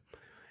connecting.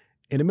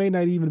 And it may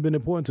not even have been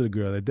important to the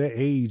girl. At that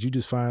age, you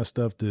just find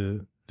stuff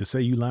to say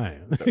you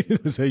lying.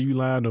 To say you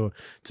lying or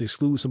to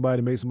exclude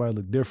somebody, make somebody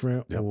look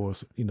different. Yep. Or,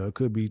 it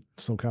could be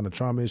some kind of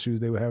trauma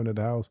issues they were having at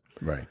the house.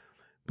 Right.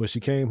 But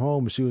she came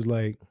home and she was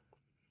like,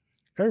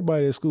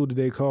 everybody at school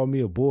today called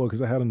me a boy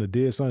because I had on the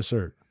Dead Son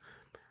shirt.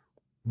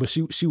 But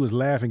she was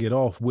laughing it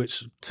off,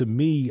 which to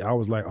me, I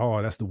was like,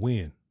 oh, that's the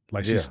win.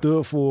 Like she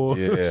stood for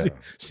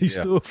she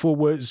stood for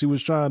what she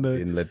was trying to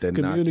Didn't let that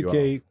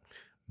communicate.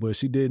 But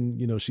she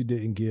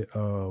didn't get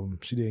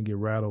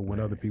rattled when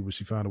other people,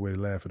 she found a way to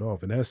laugh it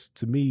off. And that's,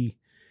 to me,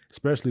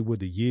 especially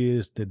with the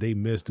years that they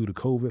missed due to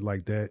COVID,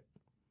 like that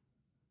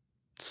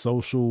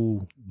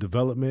social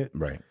development.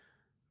 Right.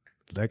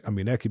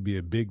 That could be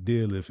a big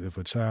deal if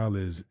a child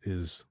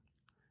is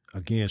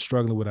again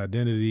struggling with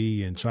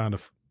identity and trying to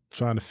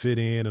fit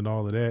in and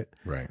all of that.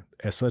 Right.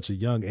 At such a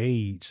young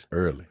age.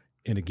 Early.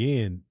 And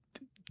again,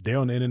 they're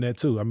on the internet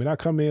too. I mean, I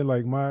come in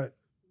like my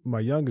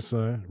youngest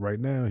son right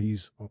now,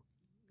 he's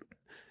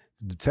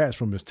detached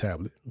from his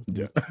tablet.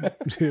 Yeah.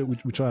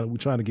 we're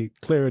trying to get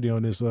clarity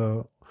on this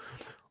on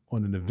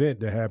an event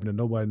that happened that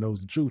nobody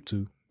knows the truth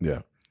to.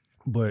 Yeah.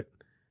 But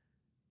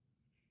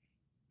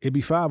it'd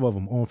be 5 of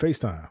them on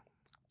FaceTime,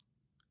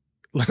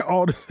 like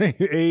all the same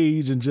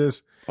age, and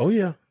just Oh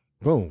yeah.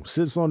 boom,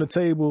 sits on the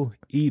table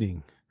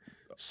eating,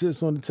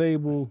 sits on the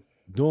table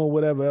doing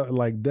whatever.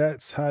 Like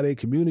that's how they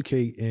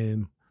communicate.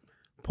 And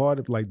part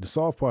of like the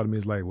soft part of me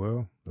is like,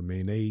 well, I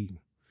mean, they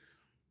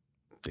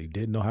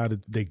didn't know how to.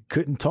 They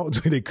couldn't talk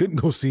to. They couldn't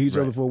go see each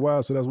other for a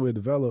while, so that's where it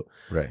developed.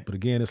 Right. But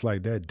again, it's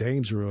like that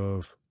danger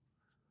of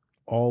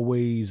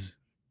always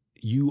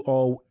you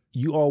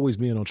always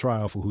being on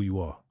trial for who you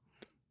are,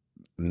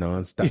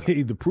 Nonstop.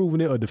 either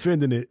proving it or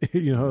defending it.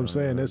 You know what I'm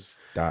saying? That's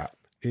Stop.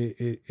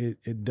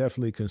 it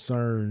definitely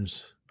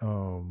concerns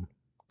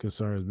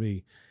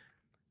me,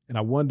 and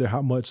I wonder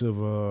how much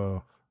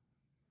of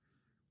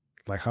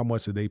how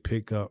much do they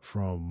pick up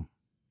from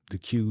the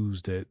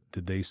cues that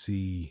they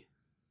see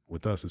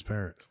with us as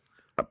parents.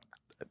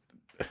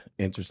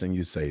 Interesting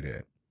you say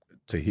that.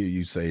 To hear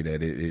you say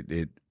that,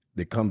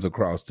 it comes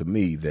across to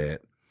me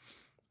that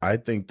I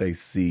think they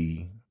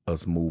see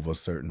us move a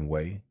certain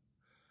way,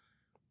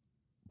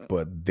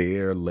 but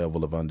their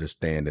level of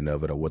understanding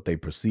of it or what they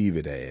perceive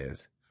it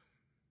as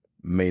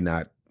may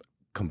not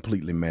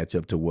completely match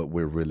up to what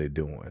we're really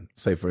doing.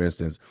 Say, for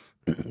instance,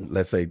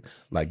 let's say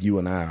like you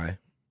and I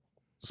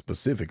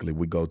specifically,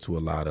 we go to a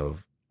lot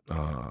of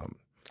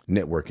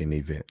networking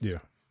events. Yeah.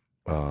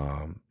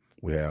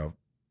 We have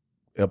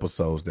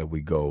episodes that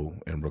we go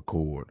and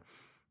record.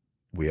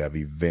 We have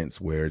events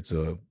where it's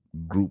a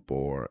group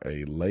or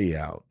a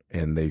layout,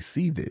 and they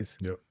see this.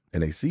 Yep.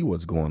 And they see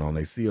what's going on.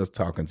 They see us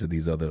talking to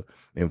these other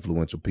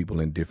influential people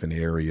in different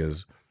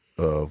areas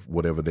of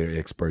whatever their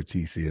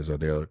expertise is or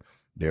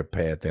their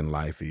path in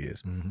life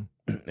is.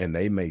 Mm-hmm. And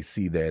they may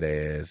see that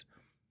as,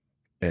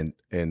 and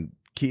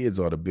kids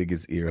are the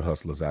biggest ear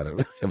hustlers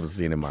I've ever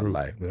seen in my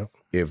life. Yep.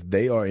 If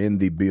they are in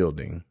the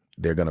building,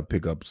 they're going to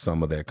pick up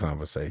some of that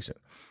conversation.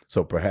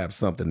 So perhaps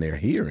something they're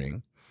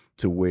hearing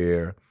to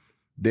where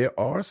there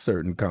are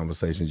certain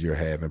conversations you're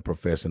having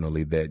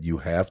professionally that you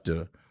have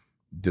to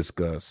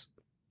discuss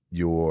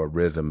your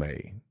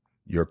resume,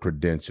 your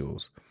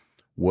credentials,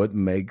 what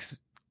makes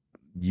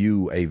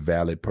you a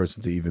valid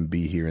person to even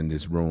be here in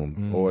this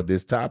room or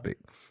this topic,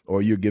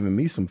 or you're giving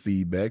me some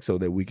feedback so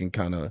that we can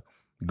kind of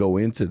go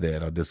into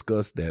that or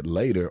discuss that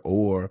later.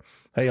 Or,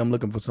 hey, I'm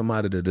looking for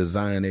somebody to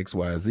design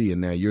XYZ,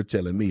 and now you're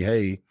telling me,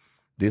 hey,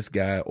 this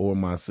guy or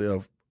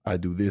myself, I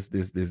do this.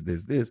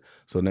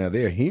 So now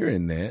they're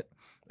hearing that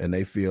and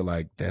they feel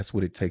like that's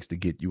what it takes to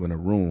get you in a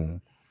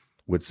room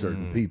with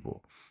certain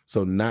people.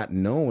 So not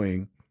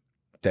knowing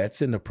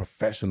that's in the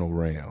professional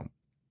realm,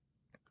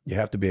 you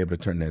have to be able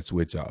to turn that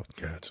switch off.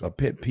 Gotcha. A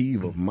pet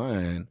peeve of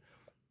mine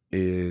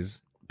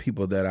is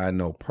people that I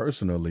know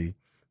personally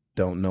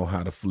don't know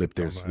how to flip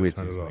their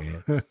switches,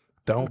 man.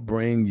 Don't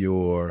bring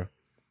your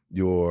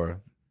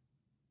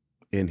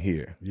in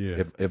here.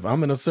 Yeah. If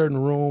I'm in a certain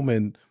room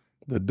and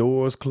the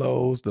door's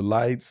closed, the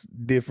lights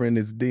different,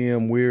 it's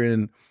dim, we're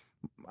in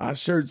our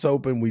shirts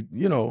open,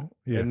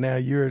 and now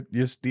you're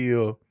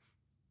still,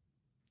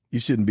 you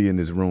shouldn't be in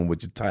this room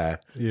with your tie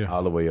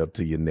all the way up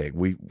to your neck.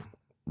 We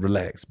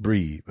relax,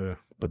 breathe. Yeah.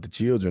 But the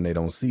children, they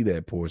don't see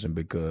that portion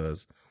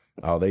because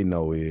all they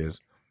know is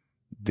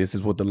this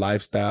is what the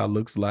lifestyle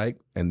looks like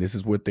and this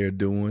is what they're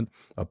doing.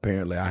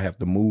 Apparently, I have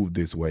to move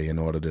this way in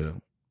order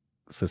to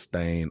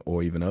sustain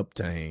or even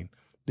obtain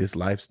this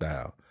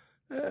lifestyle.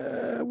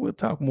 We'll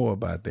talk more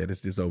about that.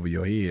 It's just over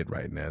your head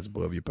right now. It's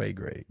above your pay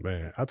grade.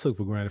 Man, I took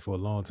for granted for a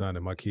long time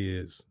that my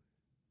kids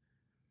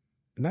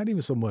not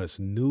even so much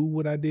knew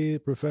what I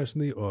did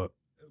professionally, but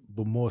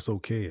more so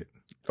cared.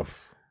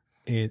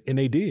 And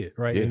they did,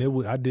 right? Yeah.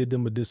 And I did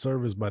them a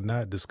disservice by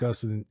not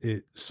discussing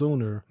it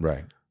sooner,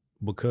 Right.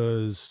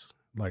 because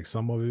like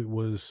some of it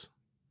was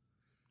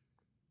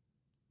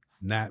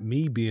not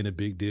me being a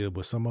big deal,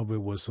 but some of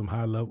it was some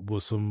high level,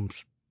 was some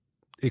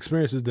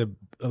experiences that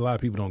a lot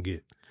of people don't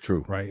get.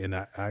 True. Right. And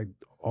I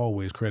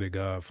always credit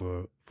God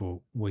for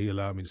what he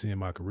allowed me to see in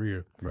my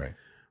career. Right.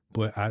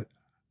 But I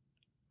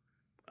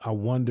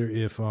wonder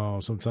if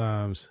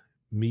sometimes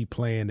me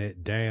playing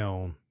that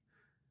down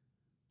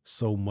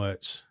so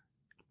much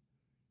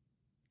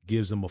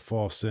gives them a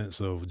false sense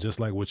of, just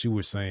like what you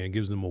were saying,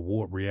 gives them a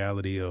warped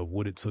reality of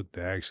what it took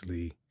to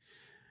actually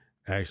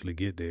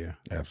get there.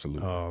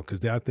 Absolutely.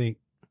 Because I think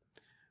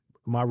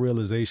my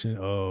realization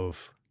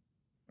of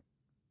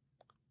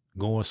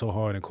going so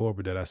hard in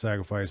corporate that I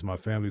sacrificed my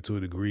family to a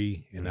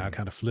degree, and I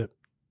kind of flipped,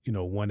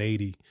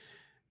 180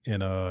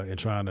 and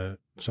trying to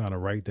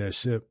right that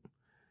ship.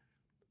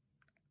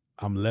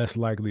 I'm less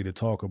likely to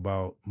talk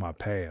about my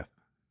path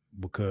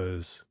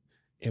because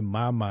in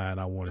my mind,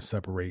 I want to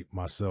separate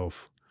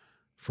myself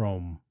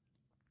from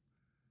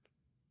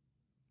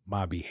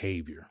my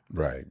behavior.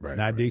 Right.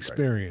 Not the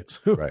experience.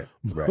 Right.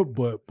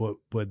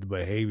 but the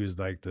behavior is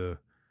like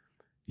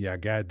I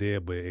got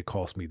there, but it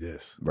cost me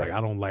this. Right. Like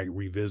I don't like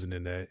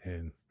revisiting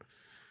that,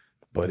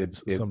 But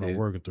it's something I'm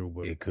working through.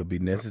 But it could be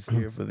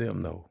necessary for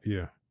them, though.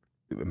 Yeah.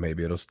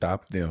 Maybe it'll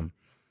stop them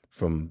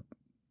from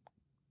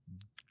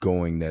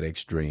going that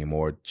extreme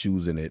or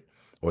choosing it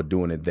or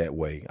doing it that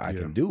way. I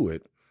can do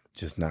it,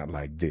 just not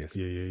like this.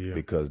 Yeah.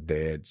 Because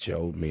Dad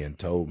showed me and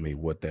told me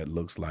what that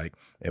looks like,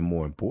 and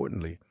more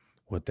importantly,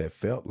 what that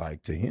felt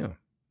like to him.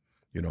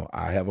 You know,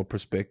 I have a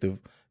perspective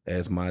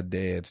as my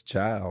dad's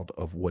child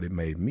of what it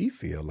made me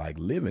feel like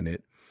living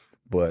it,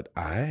 but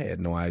I had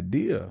no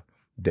idea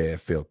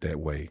Dad felt that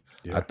way.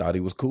 Yeah. I thought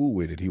he was cool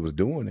with it. He was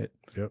doing it.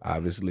 Yep.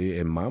 Obviously,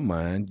 in my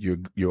mind,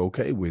 you're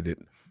okay with it.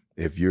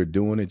 If you're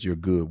doing it, you're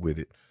good with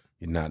it.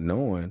 You're not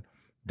knowing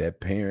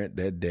that parent,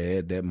 that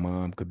dad, that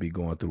mom could be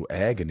going through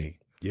agony.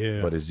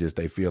 Yeah. But it's just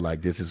they feel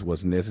like this is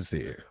what's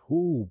necessary.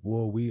 Ooh,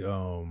 boy, we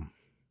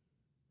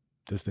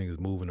this thing is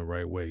moving the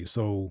right way.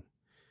 So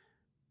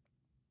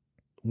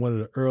one of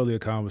the earlier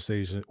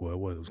conversations, well,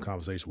 it was a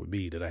conversation with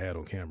me that I had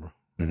on camera.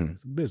 Mm-hmm.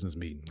 It's a business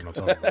meeting when I'm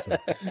talking about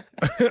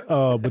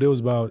something. But it was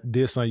about,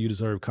 dear son, you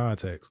deserve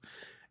context.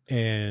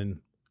 And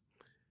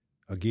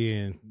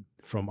again,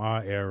 from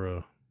our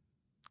era,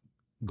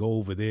 go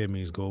over there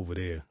means go over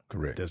there.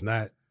 Correct. There's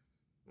not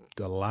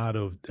a lot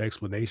of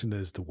explanation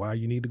as to why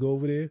you need to go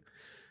over there.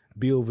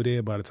 Be over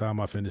there by the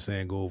time I finish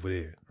saying go over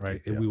there, right?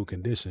 And we were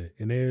conditioned.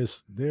 And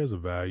there's a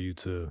value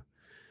to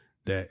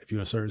that. If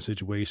you're in certain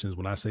situations,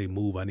 when I say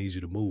move, I need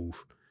you to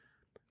move.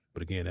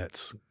 But again,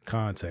 that's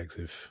context.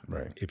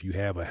 If you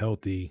have a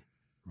healthy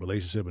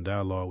relationship and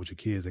dialogue with your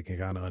kids, they can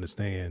kind of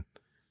understand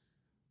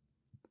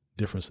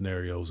different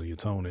scenarios and your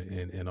tone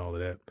and all of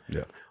that.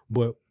 Yeah.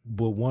 But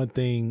one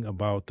thing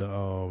about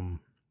the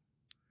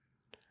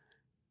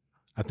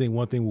I think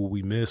one thing what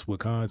we miss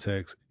with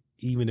context,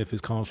 even if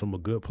it comes from a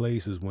good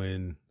place, is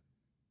when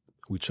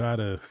we try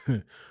to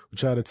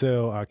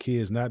tell our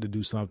kids not to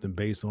do something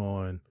based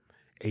on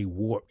a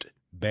warped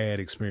bad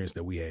experience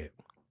that we had.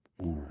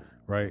 Ooh.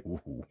 Right.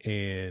 Ooh.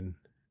 And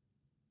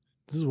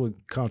this is what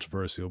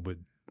controversial, but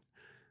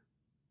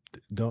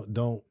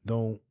don't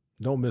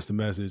miss the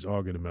message,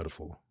 argue the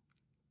metaphor.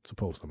 It's a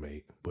post I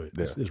made, but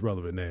it's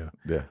relevant now.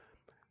 Yeah.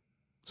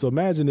 So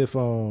imagine if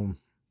your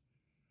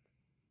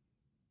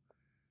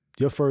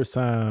first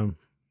time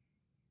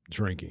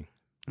drinking,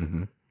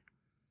 mm-hmm.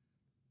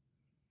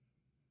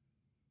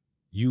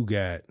 you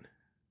got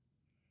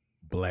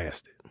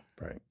blasted.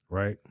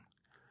 Right?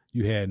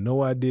 You had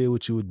no idea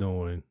what you were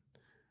doing.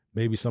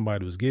 Maybe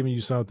somebody was giving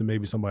you something.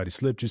 Maybe somebody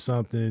slipped you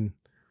something.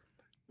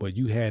 But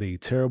you had a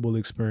terrible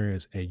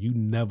experience and you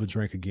never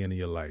drank again in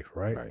your life,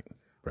 right?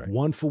 Right.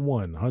 1 for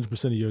 1,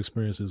 100% of your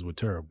experiences were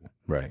terrible.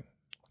 Right.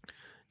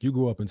 You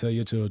grow up and tell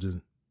your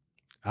children,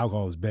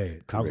 alcohol is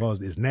bad. Correct. Alcohol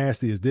is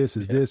nasty, is this,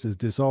 is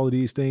this, all of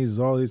these things, is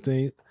all of these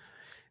things.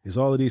 It's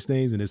all of these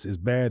things, and it's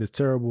bad, it's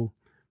terrible.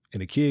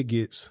 And the kid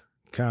gets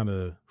kind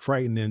of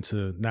frightened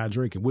into not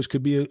drinking, which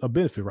could be a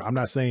benefit. Right? I'm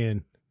not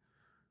saying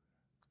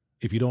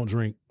if you don't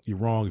drink, you're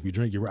wrong. If you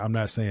drink, you're right. I'm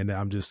not saying that.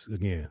 I'm just,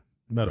 again,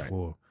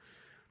 metaphor. Right.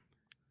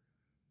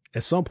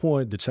 At some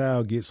point, the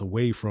child gets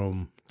away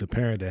from the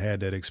parent that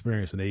had that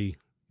experience and they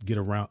get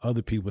around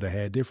other people that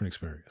had different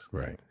experience.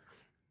 Right.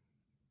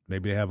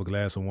 Maybe they have a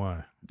glass of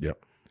wine.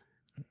 Yep.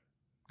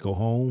 Go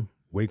home,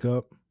 wake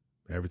up,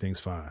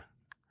 everything's fine.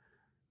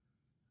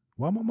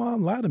 Why my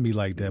mom lied to me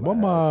like that? My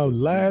mom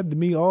lied to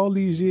me all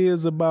these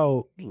years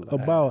about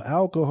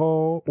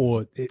alcohol,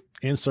 or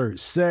insert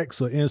sex,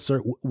 or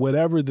insert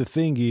whatever the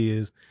thing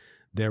is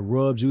that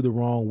rubs you the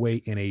wrong way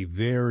in a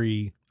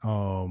very,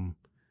 I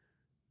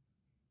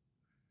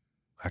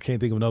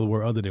can't think of another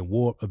word other than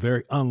warp, a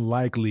very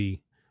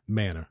unlikely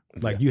manner.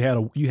 Like you had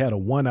a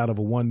 1 out of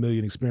a 1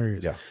 million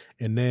experience,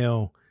 and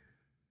now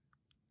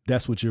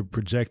that's what you're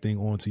projecting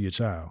onto your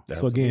child. Absolutely.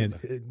 So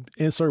again,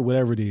 insert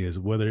whatever it is,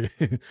 whether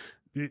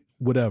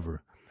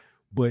whatever,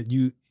 but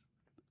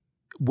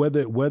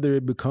whether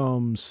it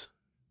becomes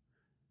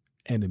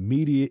an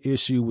immediate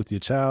issue with your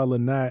child or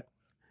not,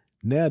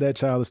 now that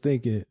child is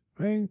thinking,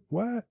 man,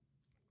 why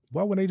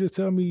wouldn't they just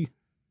tell me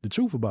the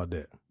truth about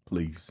that?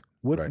 Please.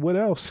 What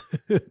else?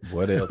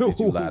 What else did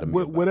you lie to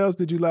me about? What else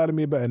did you lie to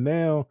me about? And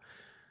now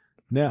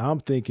I'm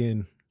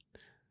thinking,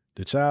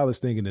 the child is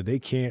thinking that they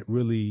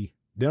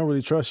don't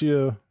really trust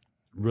your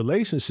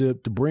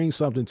relationship to bring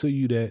something to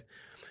you that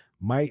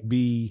might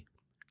be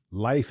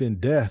life and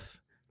death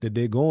that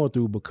they're going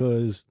through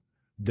because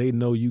they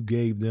know you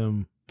gave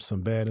them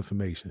some bad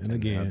information. And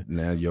again,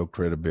 now your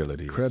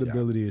credibility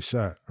is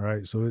shot,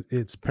 right? So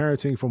it's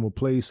parenting from a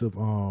place of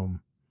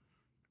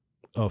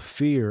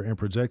fear and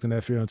projecting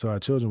that fear onto our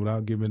children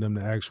without giving them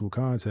the actual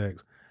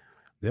context.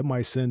 That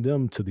might send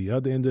them to the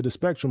other end of the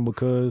spectrum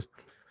because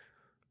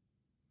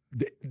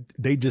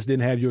they just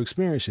didn't have your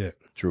experience yet.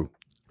 True.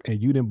 And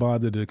you didn't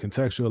bother to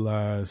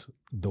contextualize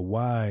the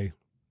why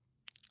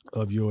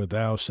of your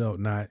thou shalt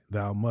not,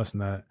 thou must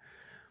not.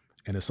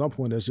 And at some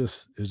point, it's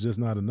just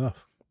not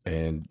enough.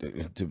 And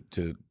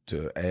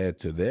to add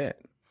to that,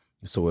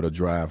 so it'll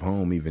drive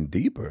home even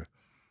deeper,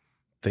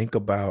 think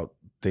about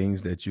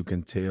things that you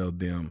can tell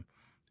them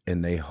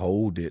and they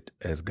hold it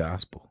as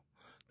gospel.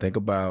 Think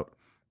about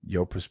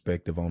your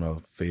perspective on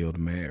a failed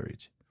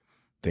marriage.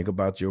 Think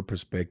about your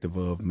perspective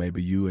of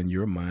maybe you in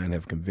your mind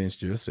have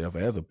convinced yourself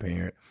as a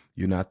parent,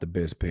 you're not the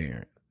best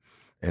parent.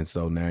 And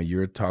so now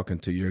you're talking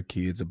to your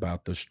kids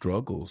about the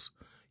struggles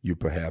you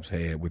perhaps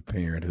had with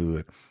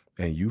parenthood,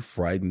 and you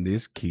frightened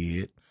this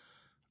kid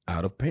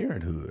out of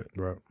parenthood.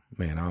 Right.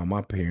 Man, all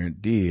my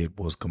parent did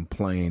was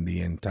complain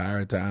the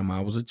entire time I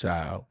was a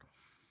child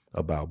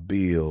about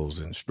bills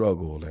and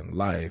struggle and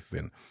life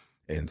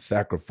and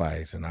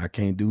sacrifice, and I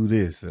can't do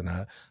this, and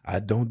I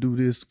don't do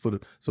this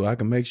so I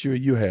can make sure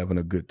you're having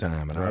a good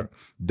time, and Right. I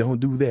don't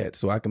do that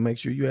so I can make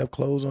sure you have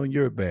clothes on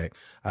your back.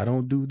 I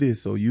don't do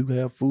this so you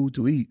have food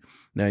to eat.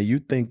 Now you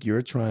think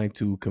you're trying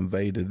to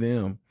convey to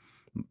them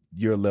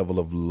your level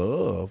of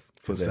love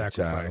for And that sacrifice.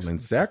 child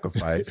and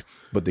sacrifice,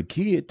 but the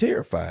kid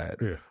terrified.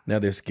 Yeah. Now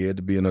they're scared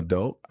to be an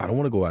adult. I don't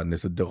want to go out in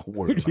this adult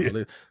world.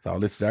 It's all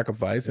this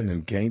sacrificing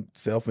and can't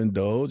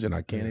self-indulge, and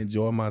I can't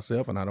enjoy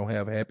myself, and I don't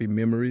have happy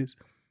memories.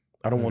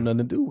 I don't want nothing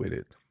to do with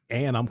it.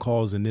 And I'm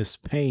causing this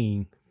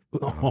pain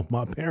on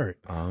my parent.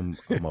 I'm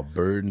a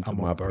burden to I'm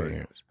a my burden.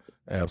 parents.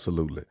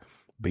 Absolutely.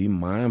 Be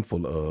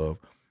mindful of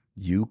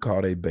you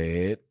caught a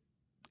bad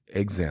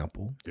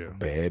example, Yeah. a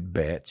bad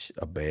batch,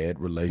 a bad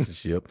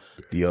relationship.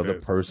 The other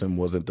Yes. person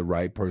wasn't the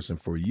right person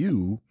for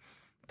you.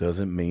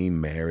 Doesn't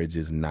mean marriage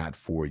is not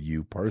for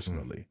you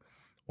personally,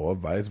 or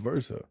vice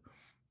versa.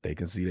 They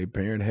can see their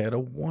parent had a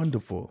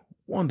wonderful,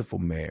 wonderful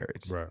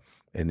marriage. Right.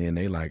 And then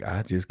they like,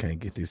 I just can't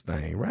get this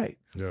thing right.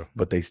 Yeah.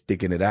 But they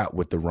sticking it out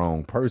with the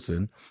wrong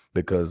person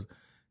because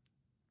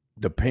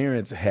the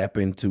parents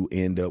happen to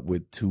end up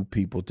with two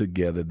people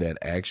together that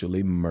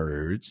actually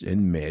merged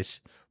and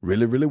meshed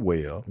really, really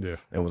well. Yeah.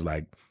 And was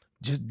like,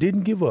 just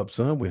didn't give up,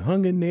 son. We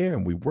hung in there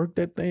and we worked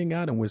that thing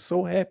out and we're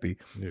so happy.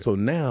 Yeah. So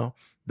now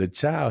the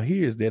child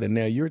hears that, and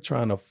now you're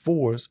trying to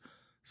force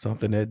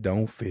something that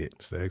don't fit.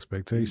 It's the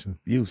expectation.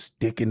 You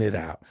sticking it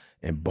out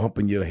and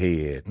bumping your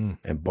head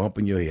and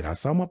bumping your head. I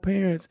saw my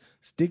parents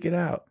stick it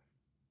out.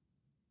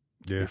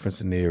 Yeah. Different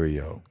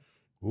scenario.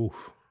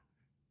 Oof.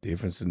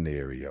 Different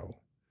scenario.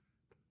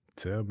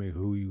 Tell me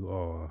who you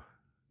are,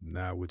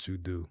 not what you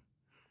do.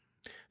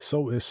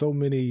 So it's so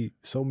many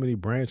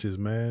branches,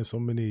 man. So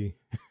many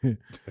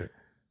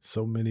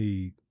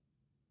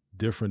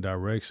different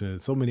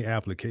directions. So many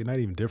not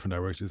even different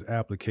directions,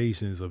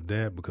 applications of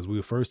that. Because we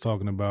were first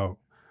talking about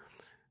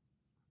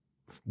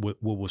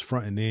what was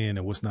fronting in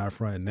and what's not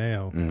fronting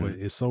now, Mhm. but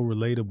it's so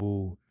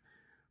relatable.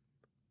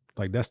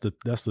 Like that's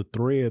the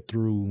thread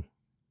through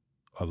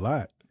a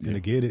lot. And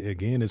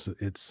again,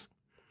 it's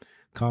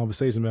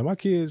conversation, man. My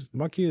kids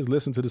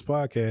listen to this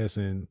podcast,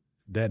 and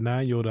that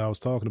 9-year-old I was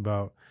talking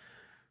about,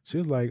 she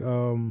was like,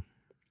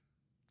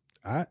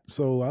 I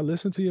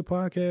listened to your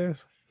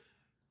podcast.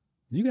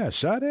 You got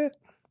shot at?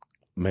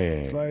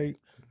 Man. It's like,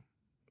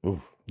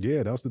 Oof.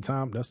 yeah, that's the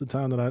time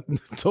that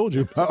I told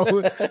you about.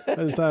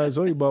 That's the time I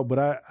told you about.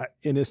 But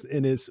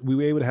we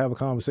were able to have a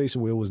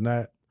conversation where it was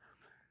not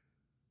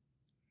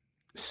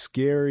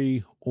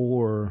scary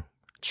or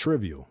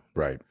trivial.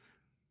 Right.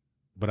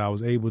 But I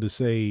was able to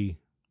say,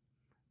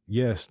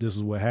 yes, this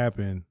is what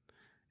happened.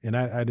 And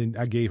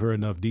I gave her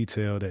enough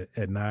detail that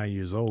at 9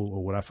 years old,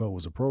 or what I felt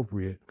was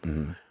appropriate.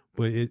 Mm-hmm.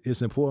 But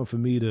it's important for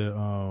me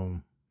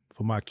to,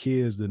 for my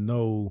kids to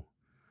know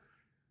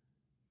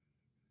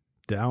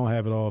that I don't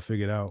have it all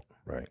figured out,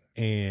 Right.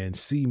 and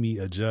see me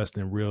adjust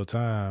in real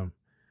time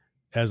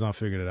as I'm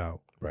figuring it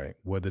out. Right.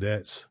 Whether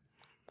that's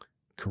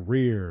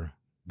career,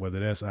 whether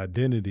that's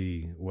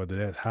identity, whether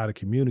that's how to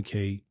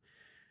communicate.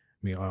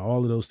 I mean,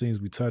 all of those things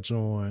we touch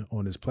on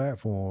this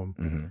platform.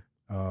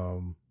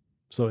 Mm-hmm.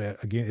 So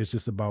again, it's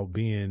just about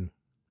having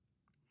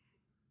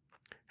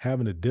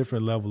an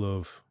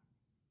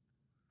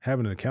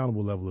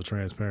accountable level of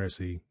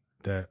transparency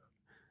that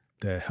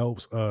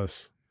helps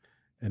us,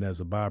 and as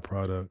a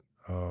byproduct,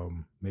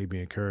 maybe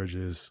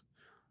encourages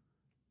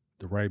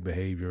the right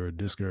behavior,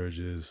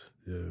 discourages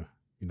the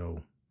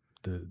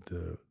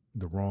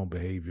wrong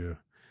behavior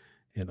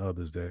in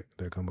others that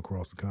come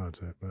across the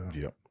content.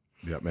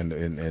 Yep.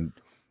 And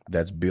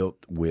that's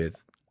built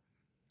with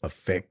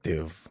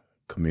effective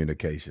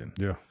communication.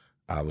 Yeah.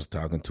 I was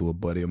talking to a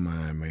buddy of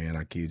mine, man,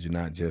 I kid you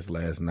not, just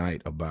last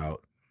night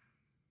about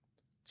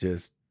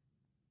just,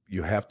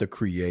 you have to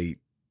create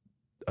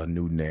a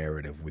new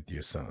narrative with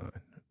your son,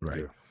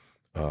 right?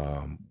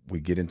 Yeah. We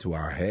get into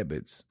our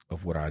habits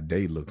of what our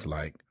day looks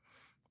like,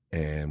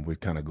 and we're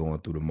kind of going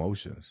through the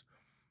motions.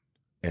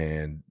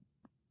 And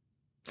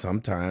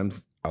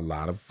sometimes a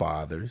lot of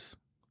fathers,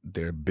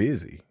 they're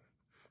busy.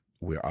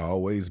 We're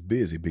always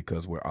busy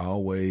because we're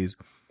always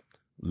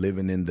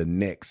living in the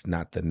next,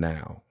 not the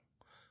now.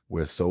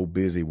 We're so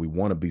busy. We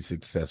want to be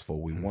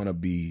successful. We want to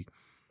be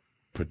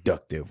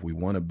productive. We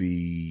want to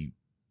be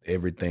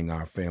everything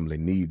our family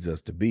needs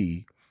us to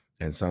be.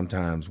 And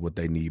sometimes what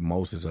they need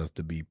most is us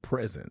to be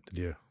present.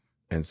 Yeah.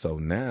 And so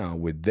now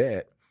with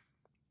that,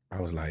 I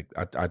was like,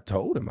 I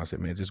told him, I said,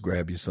 man, just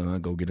grab your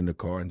son, go get in the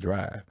car and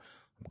drive.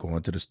 I'm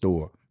going to the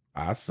store.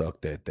 I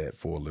sucked at that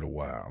for a little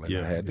while. And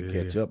I had to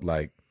catch up.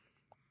 Like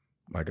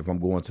if I'm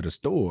going to the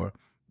store,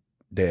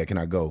 Dad, can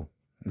I go?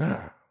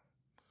 Nah.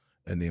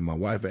 And then my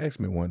wife asked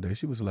me one day,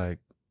 she was like,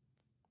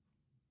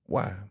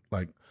 why?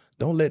 Like,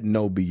 don't let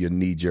no be your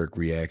knee-jerk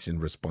reaction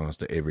response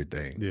to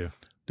everything. Yeah.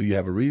 Do you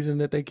have a reason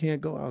that they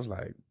can't go? I was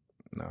like,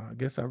 no, I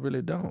guess I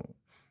really don't.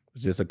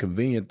 It's just a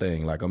convenient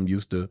thing. Like I'm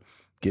used to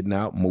getting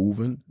out,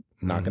 moving,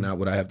 knocking out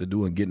what I have to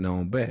do and getting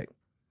on back.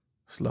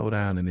 Slow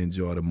down and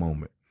enjoy the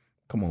moment.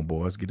 Come on,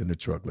 boys, get in the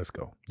truck. Let's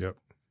go. Yep.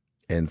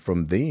 And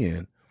from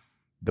then,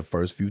 the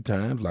first few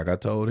times, like I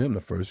told him,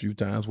 the first few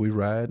times we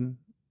riding,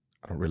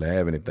 I don't really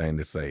have anything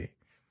to say.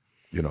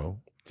 You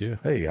know, Yeah.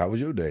 hey, how was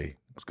your day?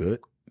 It's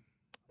good.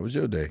 How was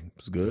your day?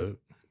 It's good.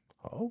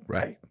 All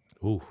right.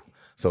 Ooh.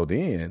 So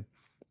then,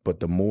 but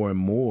the more and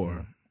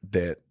more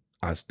that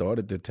I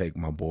started to take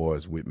my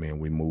boys with me and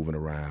we moving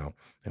around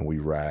and we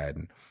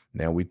riding.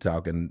 Now we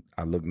talking,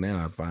 I look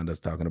now, I find us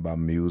talking about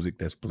music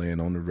that's playing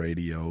on the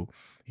radio.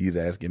 He's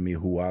asking me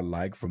who I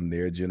like from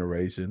their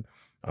generation.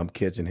 I'm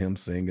catching him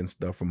singing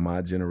stuff from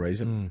my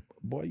generation.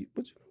 Boy,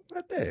 what you know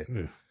about that?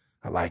 Yeah.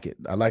 I like it.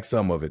 I like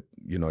some of it.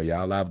 You know,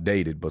 y'all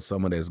outdated, but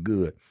some of that's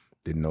good.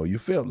 Didn't know you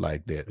felt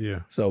like that.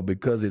 Yeah. So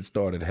because it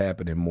started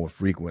happening more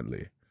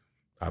frequently,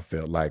 I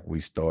felt like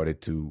we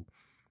started to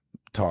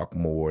talk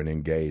more and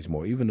engage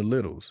more, even the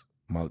littles,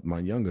 my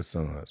younger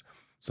sons.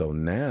 So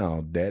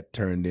now that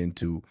turned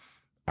into,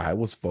 I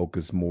was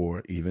focused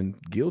more, even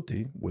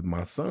guilty with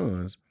my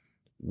sons,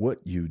 what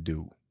you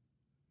do,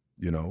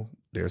 you know,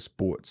 their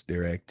sports,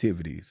 their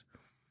activities.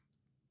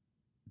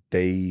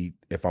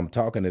 If I'm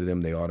talking to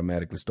them, they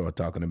automatically start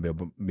talking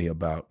to me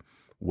about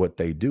what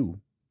they do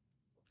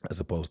as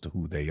opposed to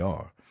who they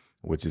are,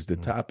 which is the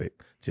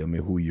topic. Tell me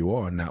who you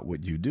are, not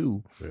what you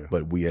do. Yeah.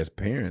 But we as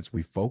parents,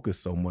 we focus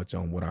so much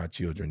on what our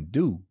children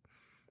do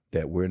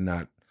that we're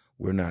not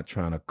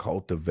trying to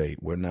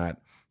cultivate. We're not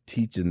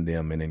teaching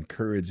them and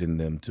encouraging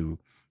them to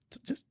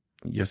just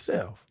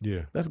yourself.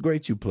 Yeah. That's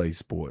great you play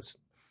sports.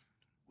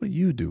 What do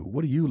you do?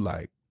 What do you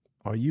like?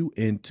 Are you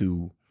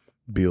into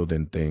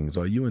building things?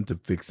 Are you into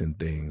fixing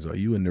things? Are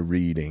you into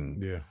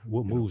reading? Yeah.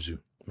 What moves you?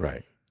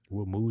 Right.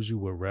 What moves you?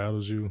 What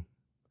rattles you?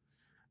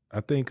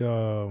 I think,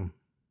 as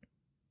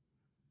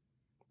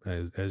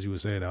you were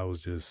saying, I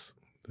was just,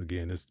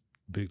 again, this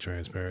big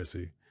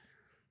transparency.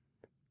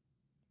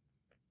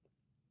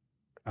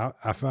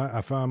 I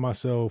find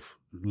myself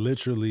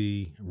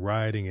literally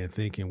riding and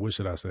thinking, what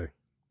should I say?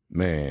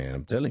 Man,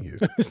 I'm telling you.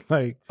 It's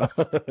like, I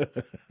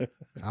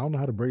don't know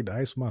how to break the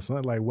ice with my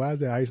son. Like, why is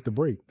there ice to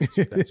break?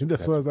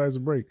 That's why it's ice to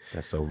break.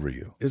 That's so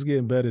real. It's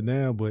getting better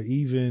now, but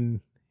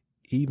even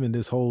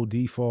this whole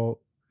default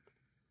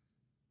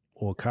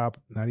or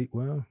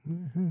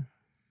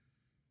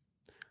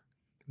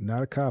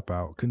not a cop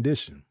out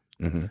condition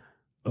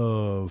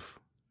of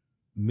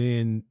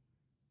men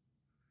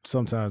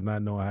sometimes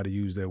not knowing how to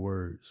use their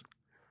words.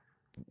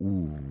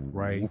 Ooh.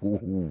 Right.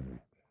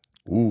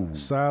 Ooh.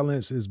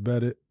 Silence is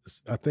better.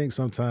 I think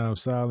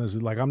sometimes silence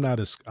is like, I'm not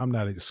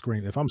a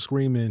scream. If I'm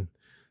screaming,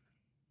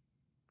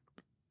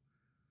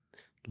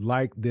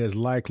 like there's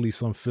likely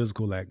some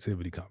physical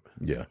activity coming.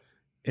 Yeah.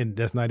 And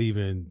that's not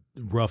even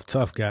rough,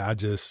 tough guy.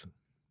 it's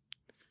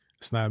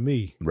not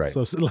me. Right.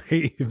 So it's like,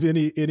 if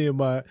any of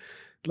my,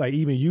 like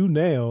even you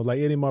now, like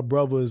any of my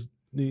brothers,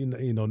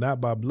 you know, not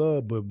by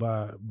blood, but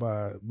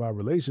by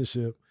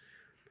relationship,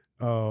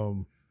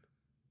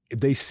 if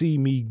they see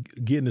me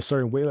getting a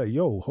certain way, like,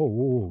 yo,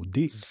 whoa,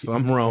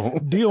 something wrong.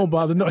 D don't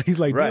bother no. He's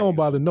like, Right. D don't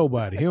bother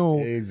nobody. He don't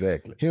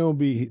Exactly.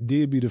 He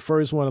did be the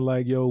first one to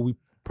like, yo, we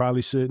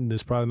probably shouldn't.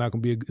 It's probably not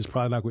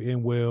gonna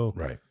end well.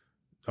 Right.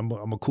 I'm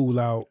gonna cool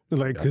out,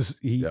 like, cause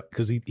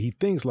he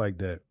thinks like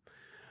that.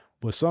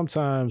 But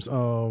sometimes,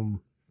 I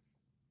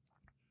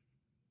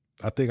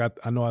think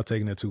I know I've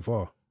taken it too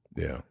far.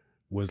 Yeah.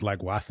 Was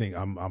like, well, I think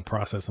I'm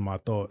processing my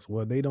thoughts.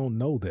 Well, they don't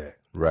know that.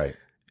 Right.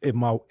 If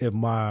my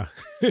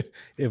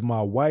if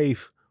my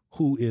wife,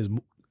 who is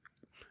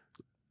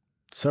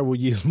several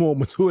years more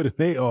mature than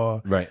they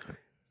are, Right.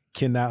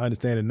 cannot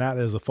understand it, not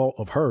as a fault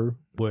of her,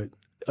 but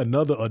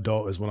another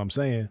adult is what I'm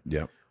saying.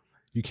 Yeah.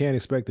 You can't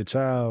expect a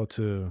child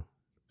to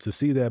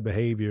see that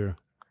behavior,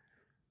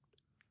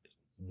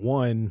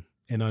 one,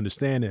 and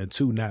understand it, and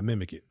two, not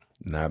mimic it.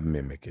 Not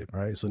mimic it.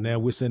 Right. So now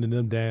we're sending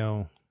them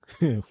down.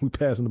 We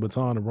passing the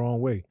baton the wrong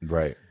way.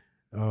 Right.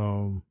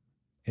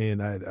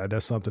 And I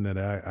that's something that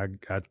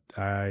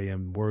I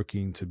am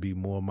working to be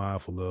more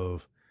mindful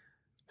of.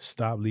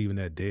 Stop leaving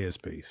that dead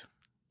space.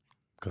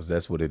 Because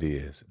that's what it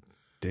is.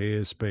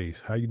 Dead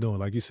space. How you doing?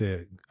 Like you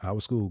said, how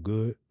was school?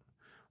 Good.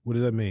 What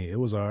does that mean? It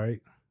was all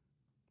right.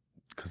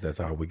 Because that's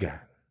all we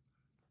got.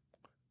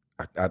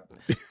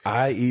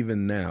 I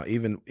even now,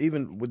 even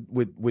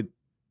with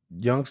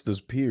youngsters,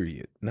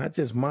 period, not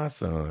just my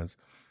sons,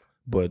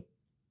 but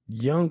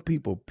young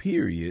people,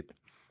 period,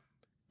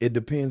 it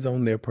depends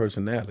on their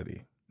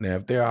personality. Now,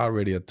 if they're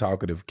already a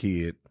talkative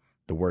kid,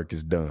 the work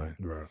is done.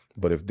 Right.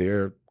 But if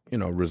they're,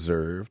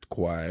 reserved,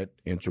 quiet,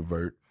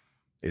 introvert,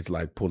 it's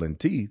like pulling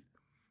teeth.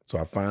 So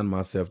I find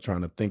myself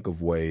trying to think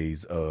of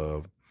ways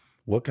of,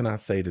 what can I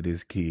say to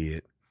this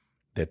kid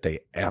that they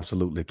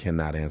absolutely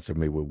cannot answer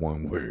me with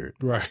one word?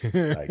 Right.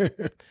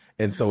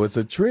 And so it's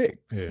a trick.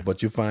 Yeah.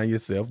 But you find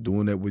yourself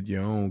doing that with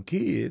your own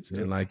kids.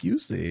 Yeah. And like you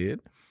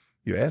said,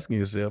 you're asking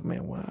yourself,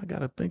 man, why I got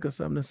to think of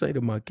something to say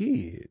to my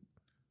kid?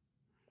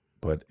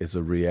 but it's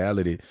a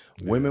reality.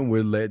 Women,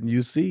 we're letting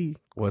you see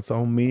what's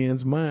on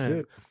men's mind.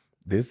 it.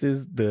 This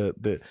is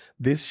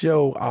this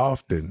show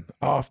often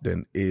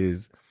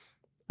is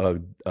a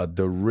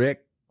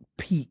direct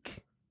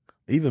peek,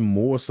 even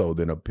more so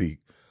than a peek.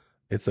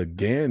 It's a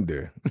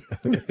gander.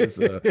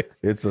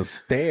 it's a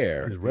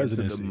stare into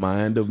residency. the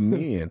mind of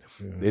men.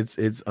 Yeah.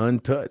 It's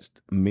untouched.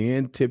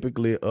 Men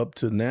typically up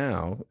to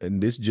now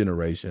in this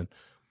generation,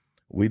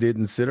 we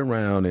didn't sit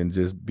around and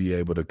just be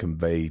able to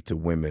convey to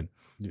women,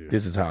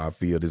 this is how I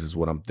feel, this is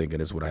what I'm thinking,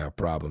 this is what I have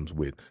problems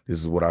with, this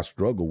is what I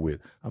struggle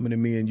with. How many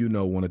men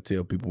want to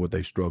tell people what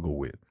they struggle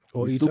with?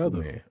 Or We each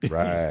Superman. other.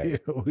 Right.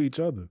 Yeah, or each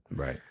other.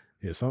 Right.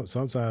 Yeah,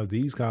 sometimes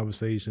these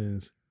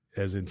conversations,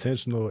 as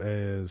intentional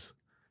as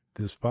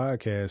this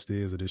podcast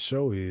is or this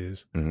show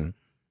is,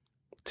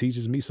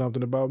 teaches me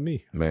something about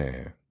me.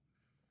 Man.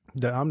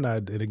 That I'm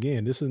not, and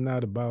again, this is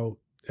not about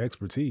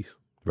expertise.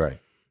 Right.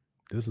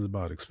 This is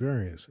about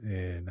experience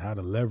and how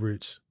to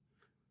leverage.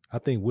 I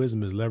think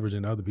wisdom is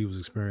leveraging other people's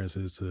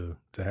experiences to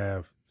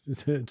have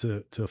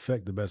to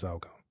affect the best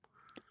outcome.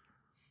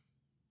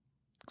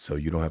 So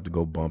you don't have to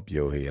go bump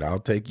your head. I'll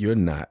take your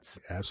knots.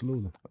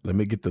 Absolutely. Let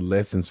me get the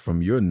lessons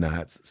from your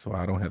knots so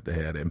I don't have to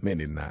have that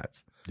many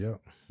knots. Yeah.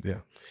 Yeah.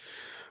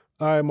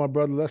 All right, my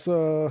brother. Let's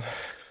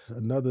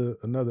another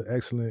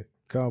excellent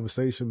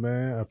conversation,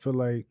 man. I feel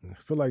like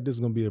this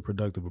is gonna be a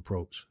productive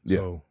approach. Yeah.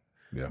 So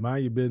Yeah.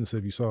 mind your business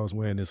if you saw us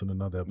wearing this in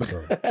another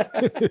episode.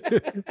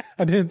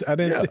 I didn't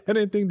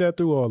think that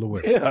through all the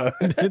way. Yeah.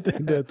 I didn't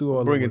think that through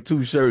all the way. Bringing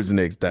 2 shirts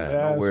next time.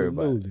 Don't worry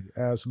about it.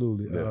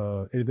 Absolutely.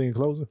 Yeah. Anything in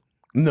closing?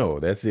 No,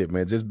 that's it,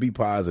 man. Just be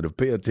positive.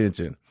 Pay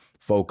attention.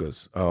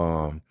 Focus.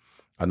 I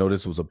know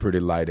this was a pretty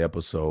light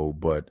episode,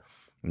 but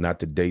not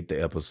to date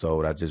the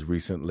episode, I just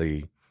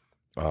recently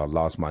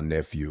lost my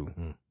nephew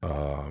in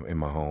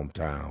my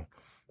hometown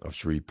of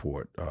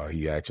Shreveport.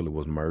 He actually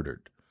was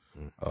murdered.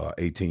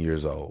 18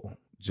 years old.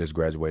 Just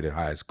graduated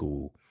high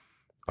school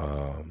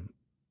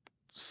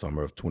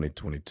summer of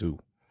 2022.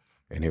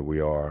 And here we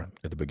are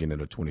at the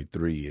beginning of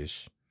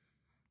 23-ish,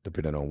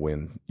 depending on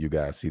when you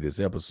guys see this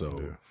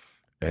episode. Yeah.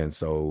 And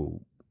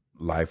so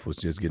life was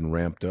just getting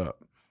ramped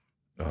up.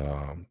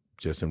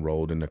 Just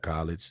enrolled into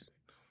college.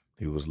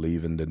 He was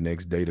leaving the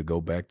next day to go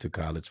back to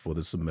college for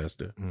the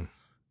semester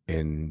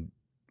and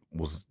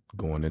was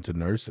going into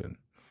nursing.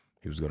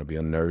 He was going to be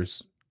a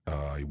nurse.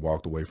 He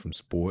walked away from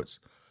sports,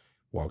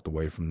 walked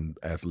away from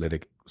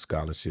athletic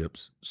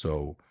scholarships.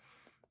 So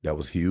that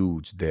was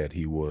huge that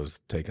he was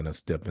taking a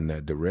step in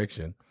that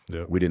direction.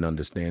 Yeah. We didn't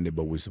understand it,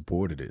 but we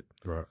supported it.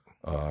 Right.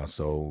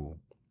 So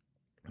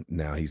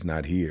now he's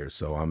not here.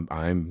 So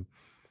I'm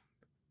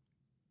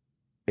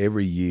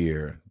every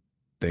year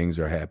things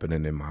are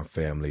happening in my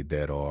family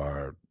that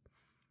are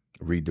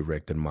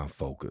redirecting my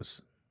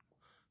focus.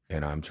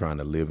 And I'm trying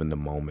to live in the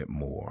moment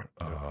more.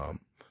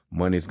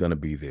 Money's gonna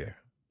be there.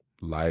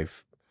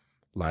 Life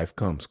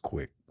comes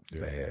quick,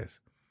 fast.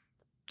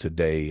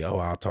 Today,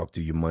 I'll talk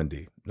to you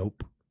Monday.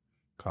 Nope.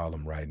 Call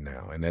them right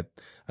now. And that,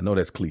 I know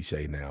that's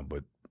cliche now,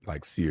 but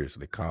like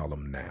seriously, call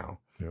them now.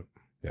 Yep.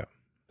 Yeah.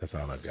 That's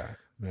all I got.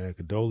 Man,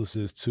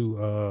 condolences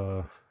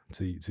to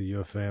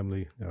your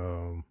family.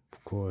 Of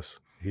course,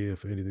 here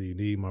for anything you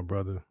need, my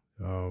brother.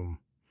 I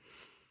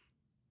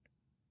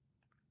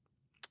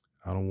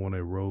don't want to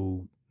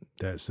erode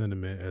that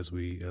sentiment as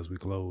we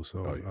close.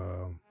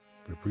 So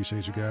we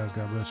appreciate you guys.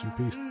 God bless you.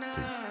 Peace.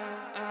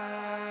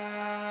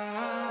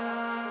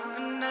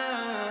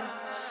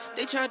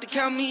 They tried to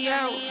count me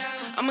out,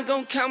 I'ma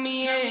gon' count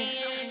me in.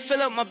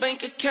 Fill up my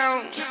bank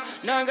account,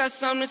 now I got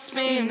something to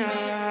spend.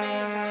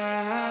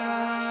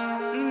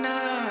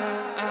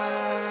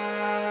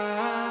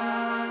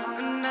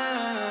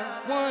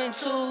 1,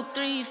 2,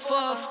 3,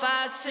 4,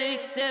 5,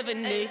 6,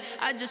 7, 8.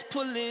 I just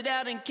pull it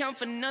out and count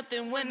for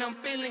nothing when I'm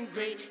feeling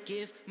great.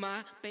 Give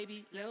my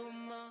baby little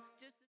more.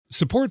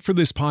 Support for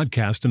this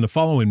podcast and the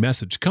following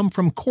message come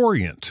from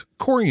Corient.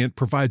 Corient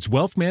provides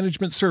wealth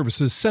management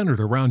services centered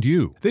around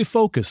you. They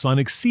focus on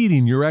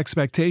exceeding your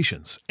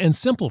expectations and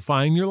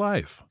simplifying your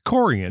life.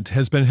 Corient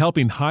has been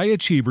helping high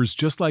achievers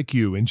just like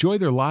you enjoy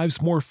their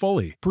lives more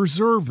fully,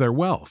 preserve their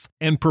wealth,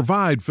 and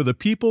provide for the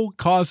people,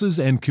 causes,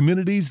 and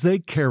communities they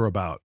care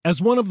about. As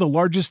one of the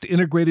largest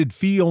integrated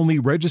fee-only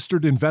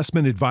registered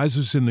investment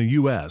advisors in the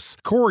U.S.,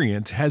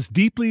 Corient has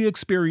deeply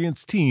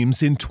experienced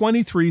teams in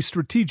 23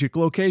 strategic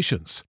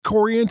locations.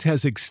 Corient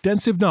has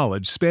extensive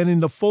knowledge spanning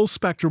the full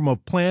spectrum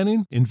of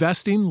planning,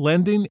 investing,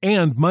 lending,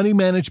 and money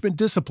management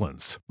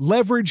disciplines.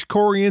 Leverage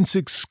Corient's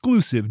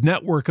exclusive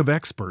network of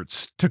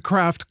experts to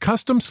craft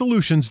custom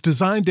solutions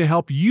designed to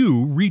help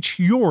you reach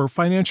your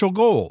financial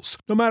goals,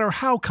 no matter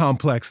how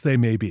complex they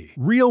may be.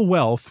 Real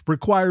wealth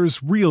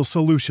requires real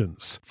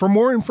solutions. For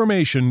more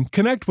information,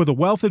 connect with a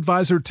wealth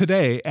advisor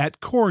today at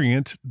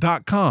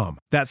Corient.com.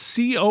 That's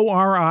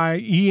Corient.com.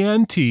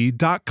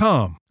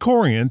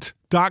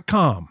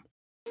 Corient.com.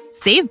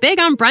 Save big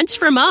on brunch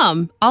for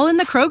mom, all in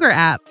the Kroger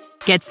app.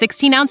 Get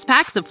 16-ounce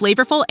packs of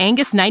flavorful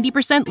Angus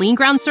 90% lean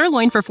ground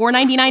sirloin for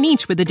 $4.99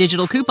 each with a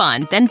digital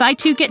coupon. Then buy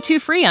 2, get 2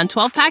 free on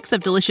 12 packs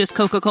of delicious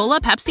Coca-Cola,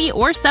 Pepsi,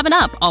 or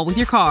 7-Up, all with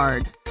your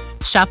card.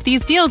 Shop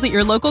these deals at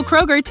your local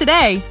Kroger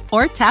today,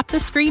 or tap the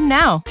screen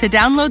now to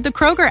download the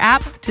Kroger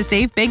app to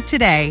save big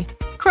today.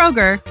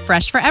 Kroger,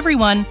 fresh for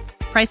everyone.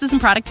 Prices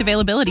and product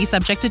availability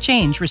subject to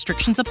change.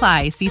 Restrictions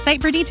apply. See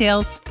site for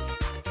details.